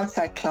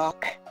outside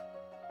Clogh,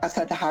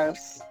 outside the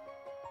house,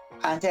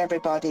 and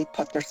everybody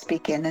put their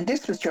speak in. And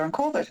this was during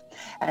COVID.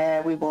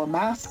 We wore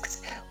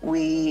masks.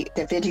 They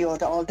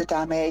videoed all the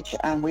damage,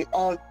 and we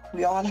all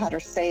had our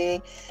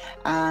say.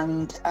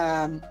 And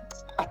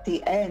at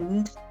the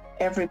end,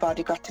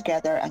 everybody got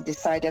together and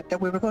decided that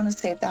we were going to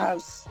save the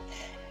house.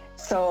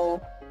 So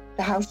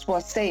the house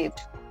was saved.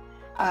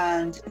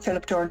 And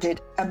Philip Doran did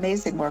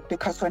amazing work,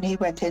 because when he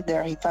went in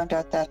there, he found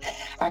out that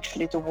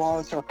actually the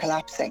walls were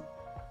collapsing.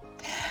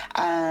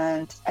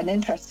 And an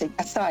interesting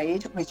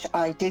aside, which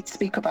I did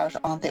speak about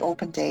on the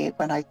open day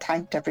when I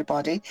thanked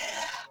everybody,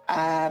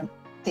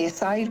 the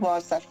aside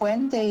was that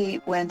when they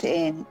went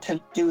in to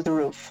do the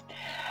roof,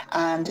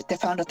 and they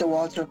found that the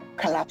walls were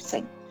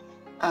collapsing,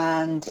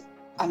 and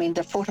I mean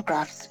the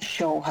photographs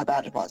show how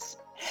bad it was.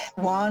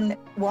 One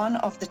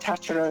of the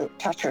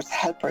Thatcher's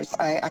helpers,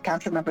 I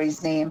can't remember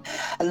his name,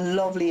 a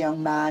lovely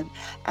young man,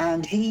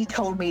 and he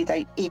told me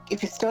that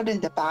if you stood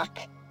in the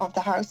back of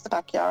the house, the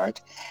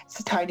backyard, it's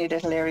a tiny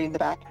little area in the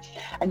back,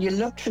 and you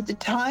look through the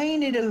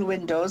tiny little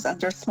windows, and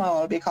they're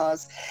small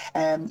because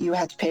you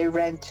had to pay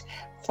rent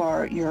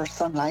for your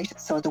sunlight,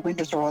 so the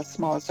windows are all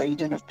small, so you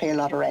didn't have to pay a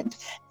lot of rent.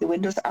 The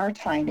windows are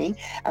tiny,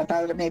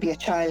 about maybe a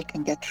child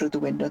can get through the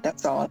window,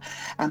 that's all.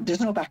 There's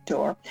no back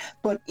door,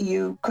 but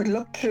you could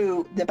look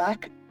through the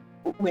back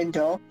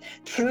window,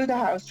 through the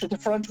house, through the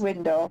front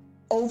window,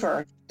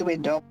 over the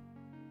window.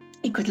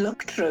 You could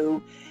look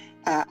through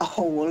a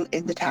hole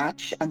in the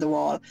thatch and the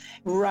wall,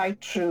 right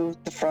through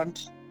the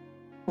front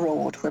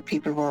road where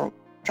people were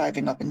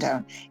driving up and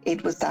down.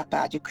 It was that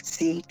bad. You could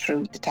see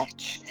through the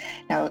thatch.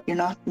 Now, you're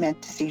not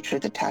meant to see through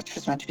the thatch.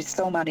 There's meant to be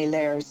so many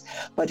layers,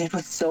 but it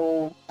was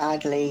so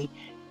badly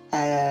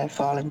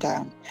fallen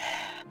down.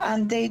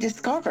 And they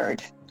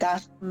discovered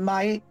that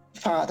my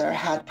father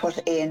had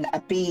put in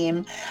a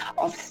beam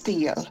of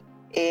steel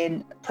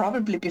in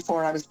probably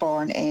before I was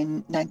born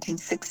in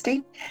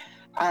 1960.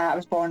 I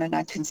was born in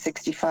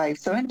 1965.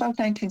 So in about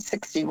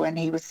 1960, when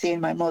he was seeing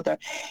my mother,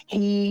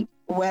 he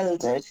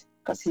welded,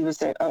 because he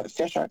was a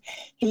fitter,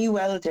 he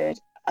welded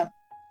a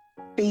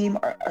beam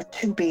or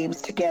two beams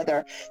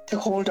together to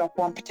hold up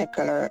one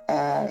particular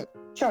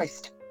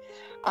joist.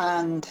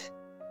 And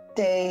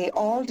they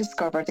all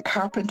discovered, the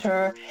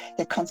carpenter,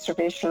 the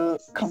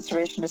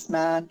conservationist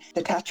man,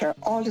 the Thatcher,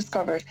 all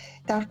discovered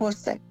that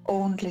was the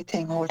only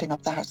thing holding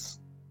up the house.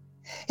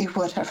 It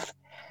would have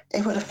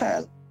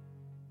fell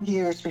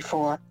years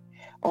before,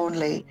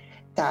 only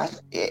that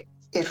it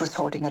was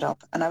holding it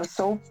up. And I was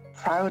so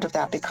proud of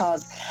that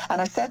because,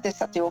 and I said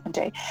this at the open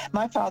day,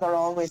 my father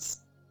always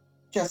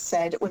just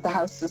said, with the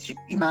house is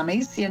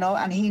mammy's,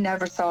 and he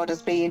never saw it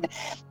as being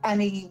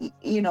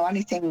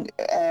anything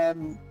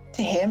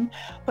to him.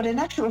 But in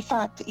actual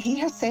fact, he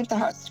has saved the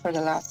house for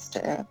the last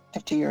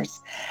 50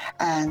 years,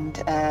 and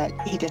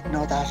he didn't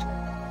know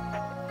that.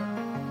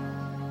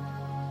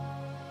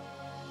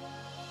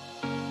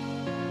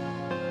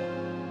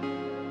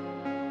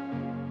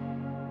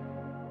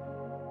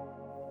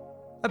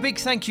 A big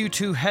thank you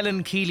to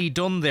Helen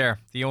Kealy-Dunne there,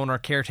 the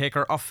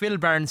owner-caretaker of Phil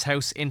Barron's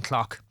house in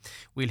Clogh.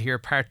 We'll hear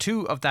part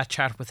 2 of that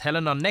chat with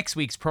Helen on next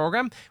week's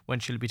programme, when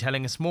she'll be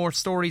telling us more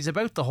stories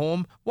about the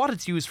home, what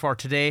it's used for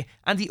today,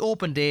 and the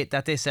open day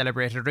that they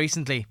celebrated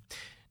recently.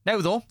 Now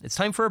though, it's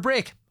time for a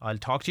break. I'll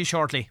talk to you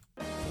shortly.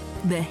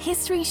 The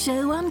History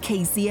Show on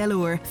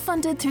KCLR,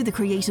 funded through the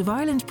Creative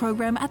Ireland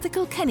programme at the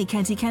Kilkenny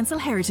County Council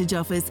Heritage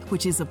Office,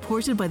 which is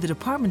supported by the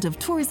Department of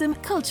Tourism,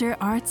 Culture,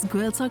 Arts,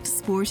 Gaeltacht,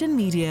 Sport and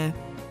Media.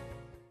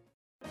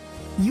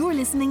 You're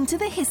listening to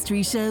The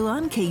History Show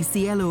on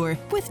KCLR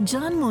with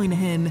John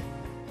Moynihan.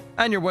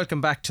 And you're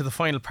welcome back to the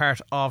final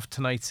part of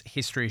tonight's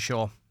History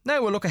Show.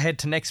 Now we'll look ahead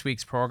to next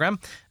week's programme,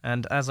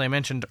 and as I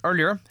mentioned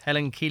earlier,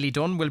 Helen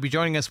Kealy-Dunne will be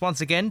joining us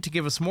once again to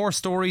give us more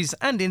stories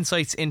and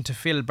insights into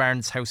Phil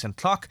Barron's house in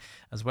Clogh,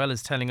 as well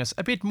as telling us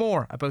a bit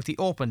more about the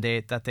open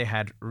day that they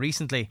had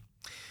recently.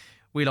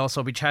 We'll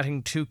also be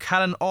chatting to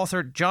Callan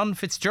author John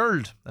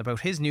Fitzgerald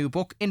about his new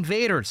book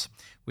Invaders,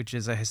 which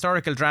is a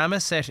historical drama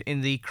set in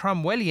the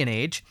Cromwellian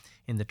age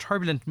in the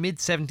turbulent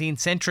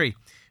mid-17th century,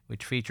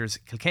 which features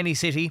Kilkenny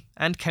city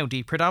and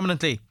county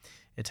predominantly.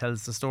 It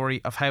tells the story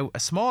of how a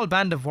small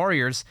band of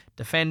warriors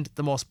defend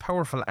the most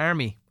powerful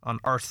army on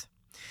earth.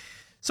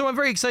 So I'm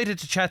very excited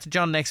to chat to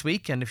John next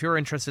week, and if you're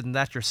interested in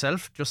that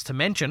yourself, just to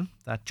mention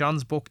that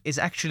John's book is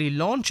actually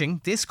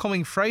launching this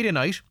coming Friday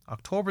night,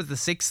 October the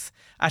 6th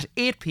at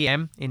 8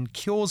 p.m. in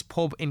Keogh's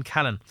Pub in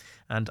Callan,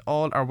 and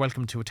all are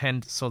welcome to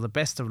attend, so the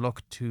best of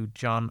luck to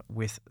John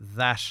with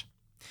that.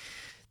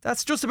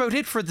 That's just about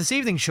it for this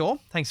evening's show.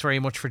 Thanks very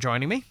much for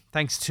joining me.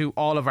 Thanks to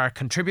all of our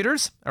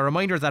contributors. A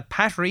reminder that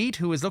Pat Reid,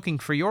 who is looking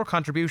for your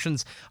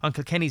contributions on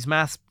Kilkenny's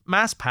mass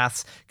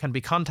paths, can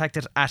be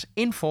contacted at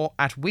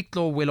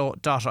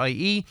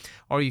info@wicklowwillow.ie,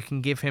 or you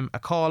can give him a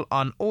call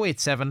on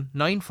 087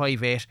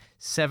 958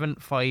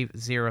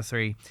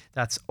 7503.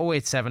 That's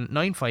 087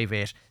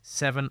 958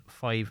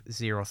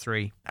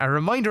 7503. A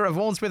reminder of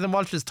Eoin Swithin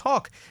Walsh's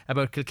talk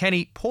about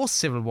Kilkenny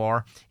post-Civil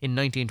War in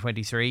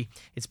 1923.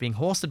 It's being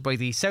hosted by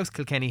the South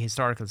Kilkenny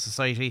Historical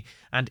Society,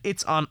 and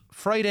it's on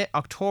Friday,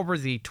 October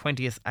the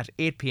 20th at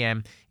 8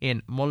 p.m.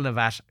 in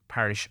Mulnavat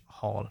Parish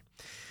Hall.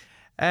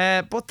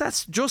 But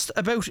that's just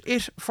about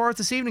it for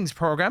this evening's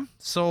programme.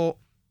 So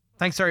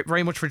thanks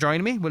very much for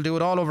joining me. We'll do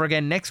it all over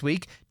again next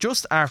week,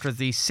 just after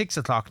the 6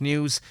 o'clock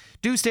news.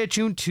 Do stay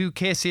tuned to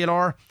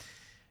KCLR,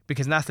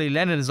 because Natalie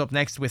Lennon is up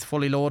next with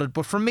Fully Loaded.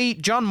 But from me,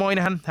 John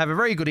Moynihan, have a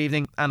very good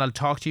evening, and I'll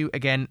talk to you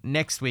again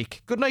next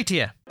week. Good night to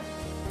you.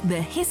 The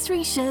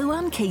History Show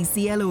on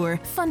KCLR,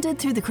 funded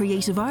through the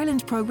Creative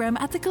Ireland programme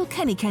at the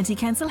Kilkenny County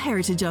Council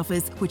Heritage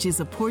Office, which is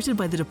supported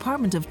by the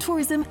Department of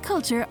Tourism,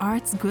 Culture,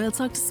 Arts,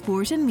 Gaeltacht,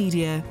 Sport and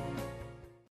Media.